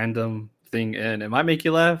search a random thing, and it might make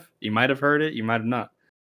you laugh. You might have heard it, you might have not.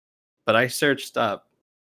 but I searched up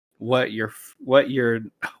what your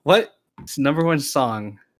number one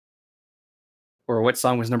song, or what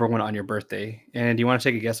song was number one on your birthday. And do you want to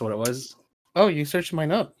take a guess what it was? Oh, you searched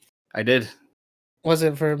mine up. I did. Was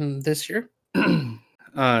it from this year?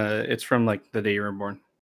 It's from like the day you were born,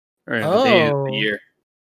 or the day of the Oh, year.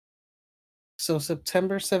 so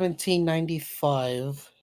September 1795.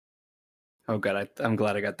 Oh god, I'm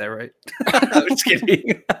glad I got that right. I'm just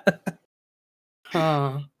kidding.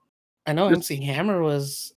 Huh. I know Just, MC Hammer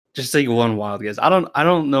was. just take one wild guess. I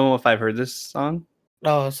don't know if I've heard this song.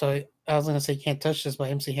 Oh, so I was gonna say "Can't Touch This" by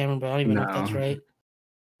MC Hammer, but I don't even know if that's No. right.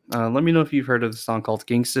 Let me know if you've heard of the song called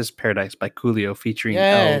 "Gangsta's Paradise" by Coolio featuring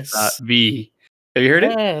Yes. L.V. Have you heard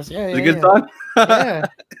it? Yes. Yeah. It's a Yeah. good Yeah. song. Yeah.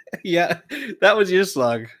 Yeah, that was your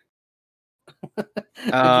slug. Did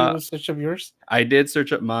you search up yours? I did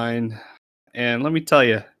search up mine, and let me tell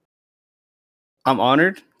you, I'm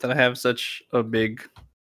honored that I have such a big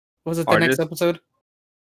Was it the next artist. episode?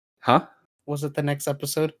 Huh? Was it the next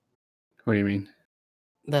episode? What do you mean?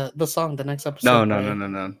 The song, the next No, episode. no, no, no,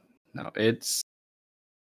 no, no. It's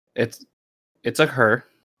a her.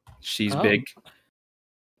 She's Oh, big.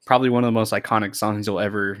 Probably one of the most iconic songs you'll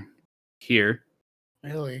ever hear.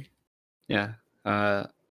 really? Yeah.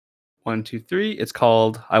 1, 2, 3. It's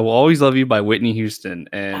called "I Will Always Love You" by Whitney Houston,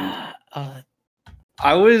 and Uh,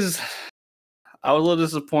 I was a little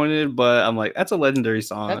disappointed, but I'm like, that's a legendary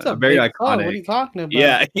song, that's a very big song. What are iconic. you talking about?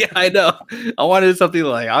 Yeah, yeah, I know. I wanted something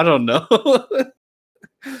like, I don't know,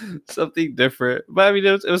 something different. But I mean,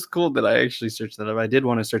 it was cool that I actually searched that up. I did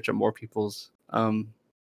want to search up more people's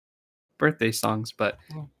birthday songs, but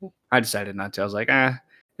Mhm. I decided not to. I was like,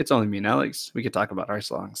 it's only me and Alex. We could talk about our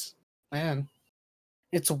songs. Man,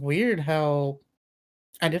 it's weird how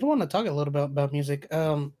I did want to talk a little bit about music.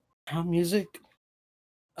 How music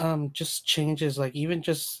just changes, like even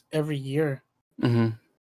just every year. Mm-hmm.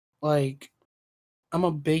 Like I'm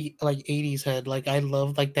a big like 80s head. Like I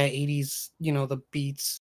love like that 80s, the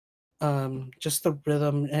beats, just the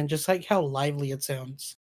rhythm and just like how lively it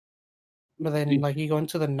sounds. But then like you go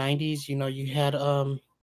into the 90s, you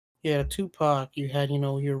had Tupac, you had,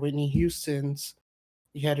 your Whitney Houston's,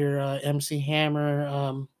 you had your MC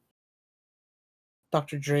Hammer,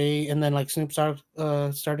 Dr. Dre, and then like Snoop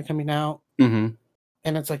started coming out. Mm-hmm.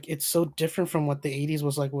 And it's like it's so different from what the 80s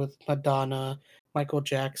was like with Madonna, Michael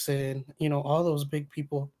Jackson, all those big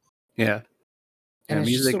people. Yeah. And Yeah. it's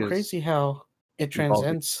just Music so is crazy how it evolving.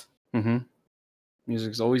 transcends. Mm-hmm.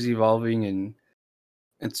 Music's always evolving, and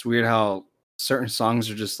it's weird how certain songs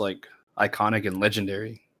are just like iconic and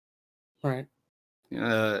legendary. Right.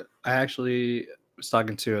 I actually was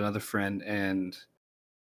talking to another friend, and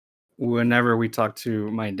whenever we talk to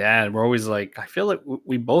my dad, we're always like, I feel like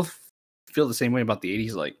we both feel the same way about the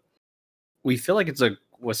 80s. Like, we feel like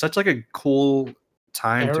was such like a cool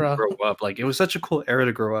time to Era. grow up. Like, it was such a cool era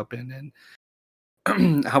to grow up in,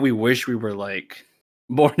 and how we wish we were like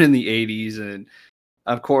born in the 80s. And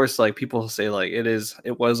of course, like, people say like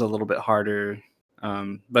it was a little bit harder,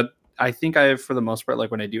 but I think for the most part, like,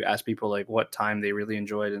 when I do ask people like what time they really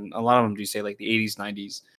enjoyed, and a lot of them do say like the 80s,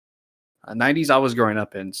 90s. 90s I was growing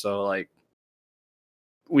up in, so like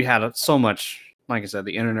we had so much. Like I said,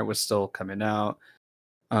 the internet was still coming out.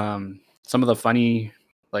 Some of the funny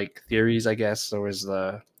like theories, I guess, there was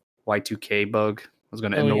the Y2K bug was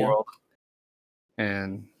going to Oh end the yeah. world,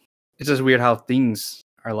 and it's just weird how things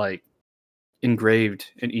are like engraved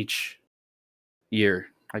in each year,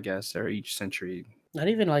 I guess, or each century. Not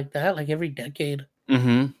even like that, like every decade.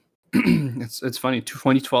 Mm-hmm. It's funny.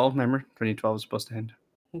 2012, remember? 2012 was supposed to end.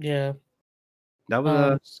 Yeah. That was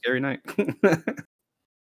a Um scary night.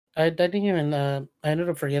 I didn't even I ended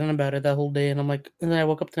up forgetting about it that whole day and I'm like and then I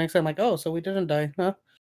woke up the next day, I'm like, oh, so we didn't die, huh?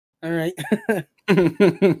 All right.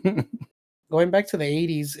 Going back to the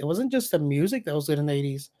 80s, it wasn't just the music that was good in the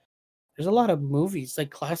 80s. There's a lot of movies,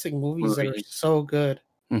 like classic movies that are Movies. so good.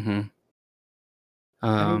 Mm-hmm. I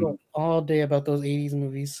can Um, go all day about those 80s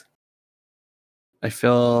movies. I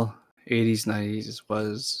feel 80s, 90s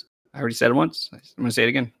was. I already said it once. I'm gonna say it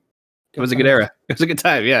again. It Good was a good times. era. It was a good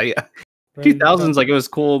time. Yeah, yeah. Very good 2000s, times. like, it was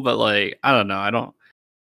cool, but like, I don't know. I don't.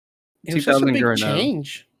 It was just a 2000 big growing up.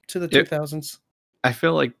 change to the It, 2000s. I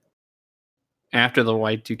feel like after the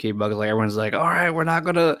Y2K bug, like, everyone's like, all right, we're not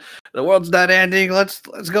gonna. The world's not ending. Let's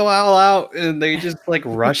go all out, and they just like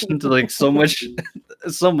rushed into like so much,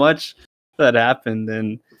 so much that happened,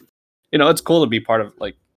 and it's cool to be part of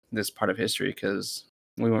like this part of history because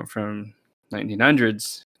we went from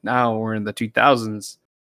 1900s. Now we're in the 2000s,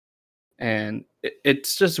 and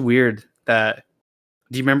it's just weird that.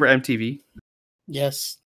 Do you remember MTV?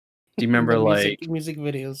 Yes. Do you remember The like music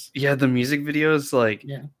videos. the music videos? Like,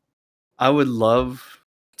 Yeah. I would love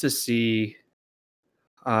to see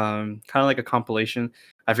kind of like a compilation.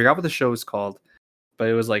 I forgot what the show was called, but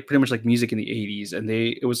it was like pretty much like music in the 80s, and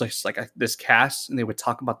it was like this cast, and they would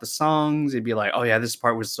talk about the songs. They'd be like, oh yeah, this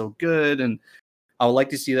part was so good. And I would like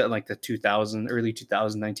to see that in like the 2000 early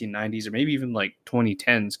 2000 1990s, or maybe even like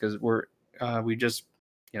 2010s, because we just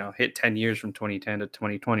hit 10 years from 2010 to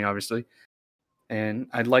 2020 obviously. And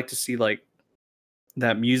I'd like to see like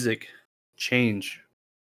that music change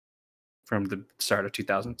from the start of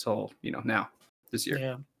 2000 till now, this year.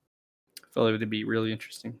 Yeah. I feel like it would be really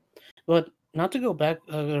interesting. But not to go back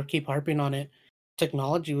or keep harping on it,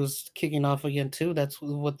 technology was kicking off again too. That's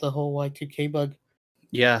with the whole Y2K bug.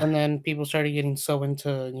 Yeah. And then people started getting so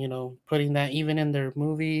into, putting that even in their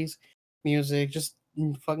movies, music, just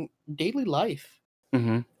fucking daily life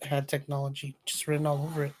Hmm. had technology just written all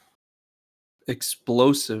over it.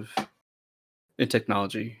 Explosive in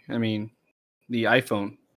technology. I mean, the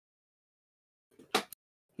iPhone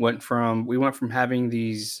we went from having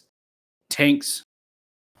these tanks,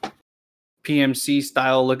 PMC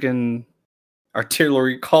style looking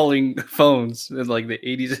artillery calling phones in like the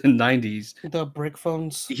 80s and 90s. The brick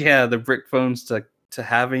phones. Yeah, the brick phones to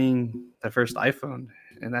having the first iPhone.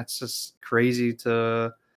 And that's just crazy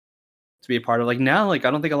to be a part of. Like now, like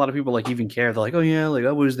I don't think a lot of people like even care. They're like, oh yeah, like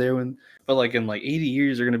I was there when, but like in like 80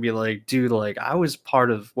 years, they're gonna be like, dude, like I was part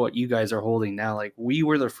of what you guys are holding now. Like we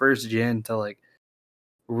were the first gen to like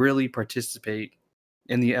really participate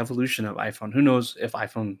in the evolution of iPhone. Who knows if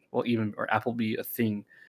iPhone will even or Apple be a thing.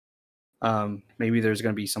 Maybe there's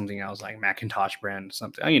gonna be something else like Macintosh brand or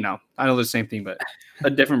something. I know the same thing, but a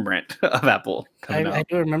different brand of Apple coming I out.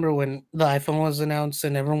 do remember when the iPhone was announced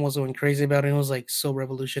and everyone was going crazy about it. It was like so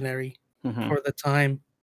revolutionary Mhm. for the time.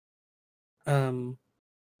 Um,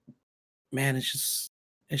 man, it's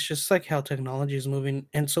just like how technology is moving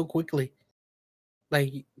and so quickly.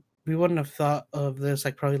 Like we wouldn't have thought of this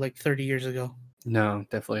like probably like 30 years ago. No,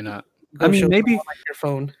 definitely not. I Go mean, show maybe someone like your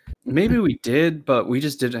phone. Maybe we did, but we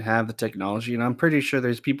just didn't have the technology. And I'm pretty sure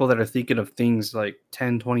there's people that are thinking of things like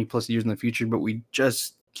 10, 20 plus years in the future, but we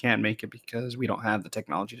just can't make it because we don't have the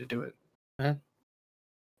technology to do it. Yeah.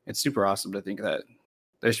 It's super awesome to think that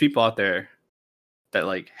there's people out there that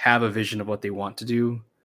like have a vision of what they want to do,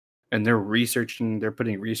 and they're researching, they're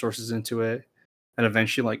putting resources into it. And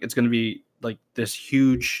eventually like it's going to be like this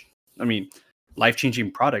huge, I mean,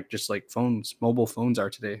 life-changing product, just like mobile phones are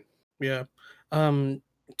today. Yeah. Um,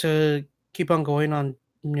 to keep on going on,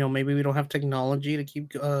 maybe we don't have technology to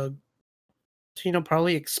keep to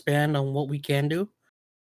probably expand on what we can do.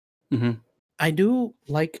 Hmm. I do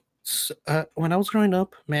like when I was growing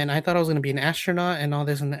up, man, I thought I was going to be an astronaut and all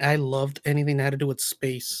this, and I loved anything that had to do with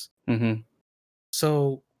space. Hmm.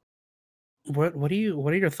 So, what are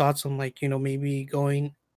your thoughts on like maybe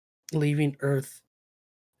leaving Earth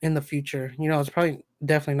in the future? It's probably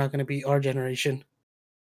definitely not going to be our generation,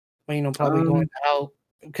 but probably going um out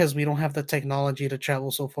because we don't have the technology to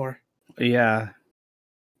travel so far. yeah.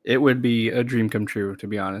 It would be a dream come true, to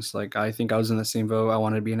be honest. Like, I think I was in the same boat. I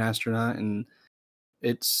wanted to be an astronaut, and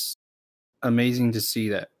it's amazing to see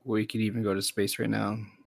that we could even go to space right now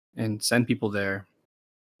and send people there.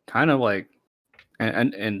 Kind of like,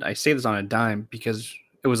 and I say this on a dime because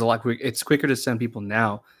it was a lot quick. It's quicker to send people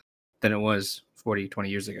now than it was 40, 20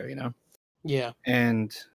 years ago, Yeah,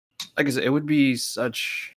 And like I said, it would be so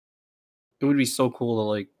cool to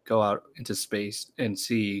like go out into space and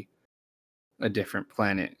see a different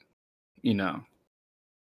planet, you know,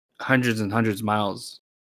 hundreds and hundreds of miles.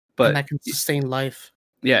 and But that can sustain life.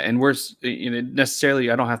 yeah, and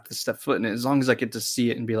necessarily I don't have to step foot in it as long as I get to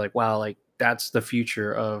see it and be like, wow, like that's the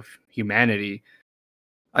future of humanity.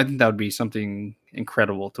 I think that would be something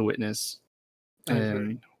incredible to witness. I agree.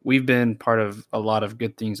 And we've been part of a lot of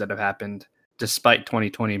good things that have happened despite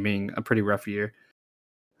 2020 being a pretty rough year.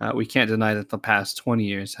 We can't deny that the past 20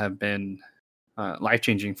 years have been life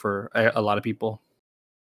changing for a lot of people.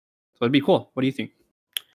 So it'd be cool. What do you think?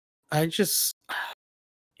 I just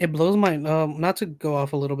it blows my not to go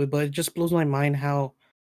off a little bit, but it just blows my mind how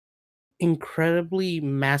incredibly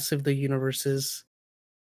massive the universe is,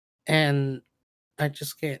 and I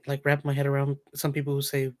just can't like wrap my head around some people who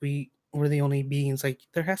say we're the only beings. Like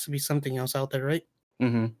there has to be something else out there, right?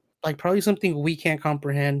 Hmm. Like probably something we can't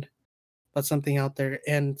comprehend, but something out there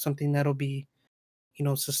and something that'll be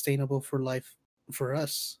sustainable for life for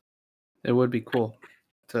us, It would be cool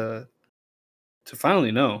to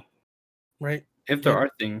finally know right? if there And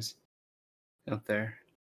are things out there.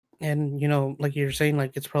 like you're saying,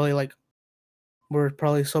 like it's probably like we're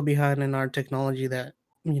probably so behind in our technology that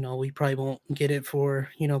we probably won't get it for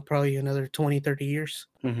probably another 20, 30 years.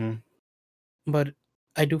 Hmm. But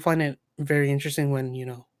I do find it very interesting when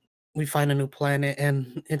we find a new planet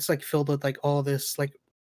and it's like filled with like all this like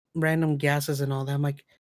random gases and all that. I'm like,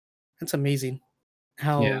 that's amazing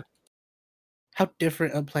Yeah. how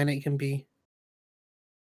different a planet can be.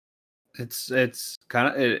 It's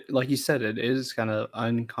kind of like you said, it is kind of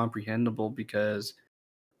uncomprehendable because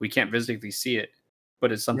we can't physically see it,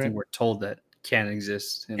 but it's something Right. we're told that can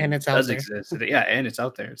exist And and it's out does there. exist. Yeah, and it's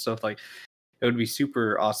out there. So it's like it would be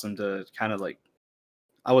super awesome to kind of like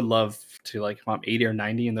I would love to like if I'm 80 or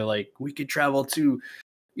 90 and they're like, we could travel to,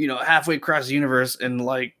 halfway across the universe in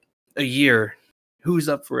like a year. Who's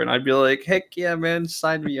up for it? And I'd be like, heck yeah, man,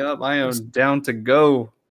 sign me up. I am down to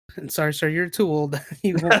go. And sorry, sir, you're too old.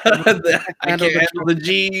 You won't I handle can't the handle the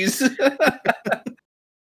G's.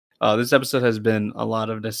 This episode has been a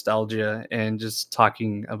lot of nostalgia and just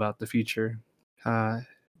talking about the future.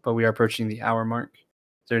 But we are approaching the hour mark.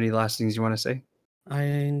 Is there any last things you want to say?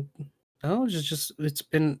 I no, just it's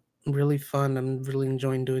been really fun. I'm really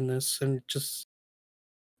enjoying doing this and just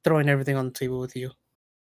throwing everything on the table with you.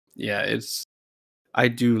 Yeah, I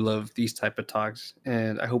do love these type of talks,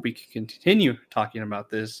 and I hope we can continue talking about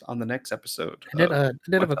this on the next episode of I did have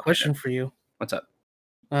What's a Up A&M. question for you. What's up?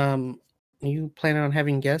 Um, you planning on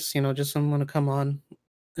having guests? Just someone to come on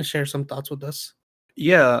and share some thoughts with us.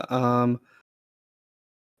 Yeah, I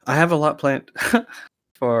have a lot planned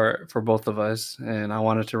for both of us, and I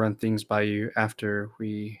wanted to run things by you after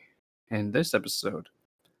we end this episode.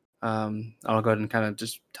 I'll go ahead and kind of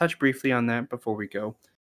just touch briefly on that before we go.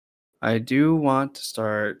 I do want to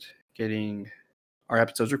start getting our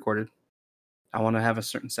episodes recorded. I want to have a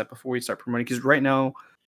certain set before we start promoting because right now,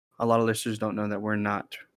 a lot of listeners don't know that we're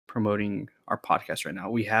not promoting our podcast right now.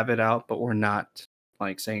 We have it out, but we're not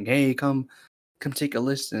like saying, "Hey, come take a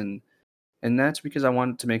listen." And that's because I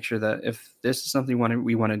wanted to make sure that if this is something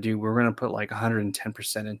we want to do, we're going to put like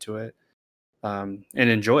 110% into it, and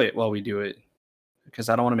enjoy it while we do it. Because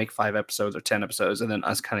I don't want to make 5 episodes or 10 episodes and then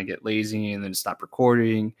us kind of get lazy and then stop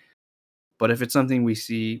recording. But if it's something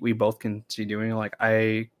we both can see doing, like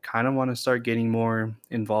I kind of want to start getting more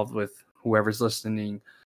involved with whoever's listening.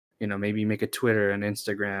 Maybe make a Twitter and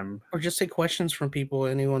Instagram. Or just take questions from people,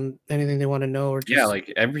 anything they want to know, or Yeah, just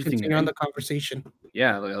like everything. continue on the conversation.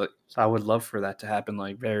 Yeah, so I would love for that to happen,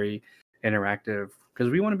 like very interactive,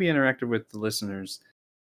 because we want to be interactive with the listeners,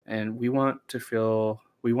 and we want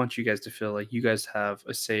you guys to feel like you guys have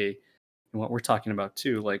a say in what we're talking about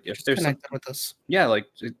too. Like if Just there's connect something, with us. yeah, like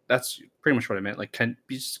that's pretty much what I meant. Like,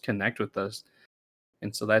 just connect with us,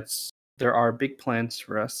 and so there are big plans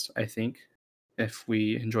for us. I think if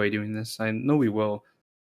we enjoy doing this, I know we will.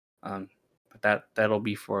 But that'll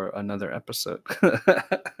be for another episode.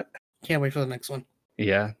 Can't wait for the next one.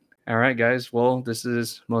 Yeah. All right, guys. Well, this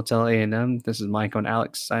is Motel A&M. This is Mike and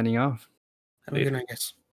Alex signing off. Have a good night,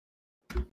 guys.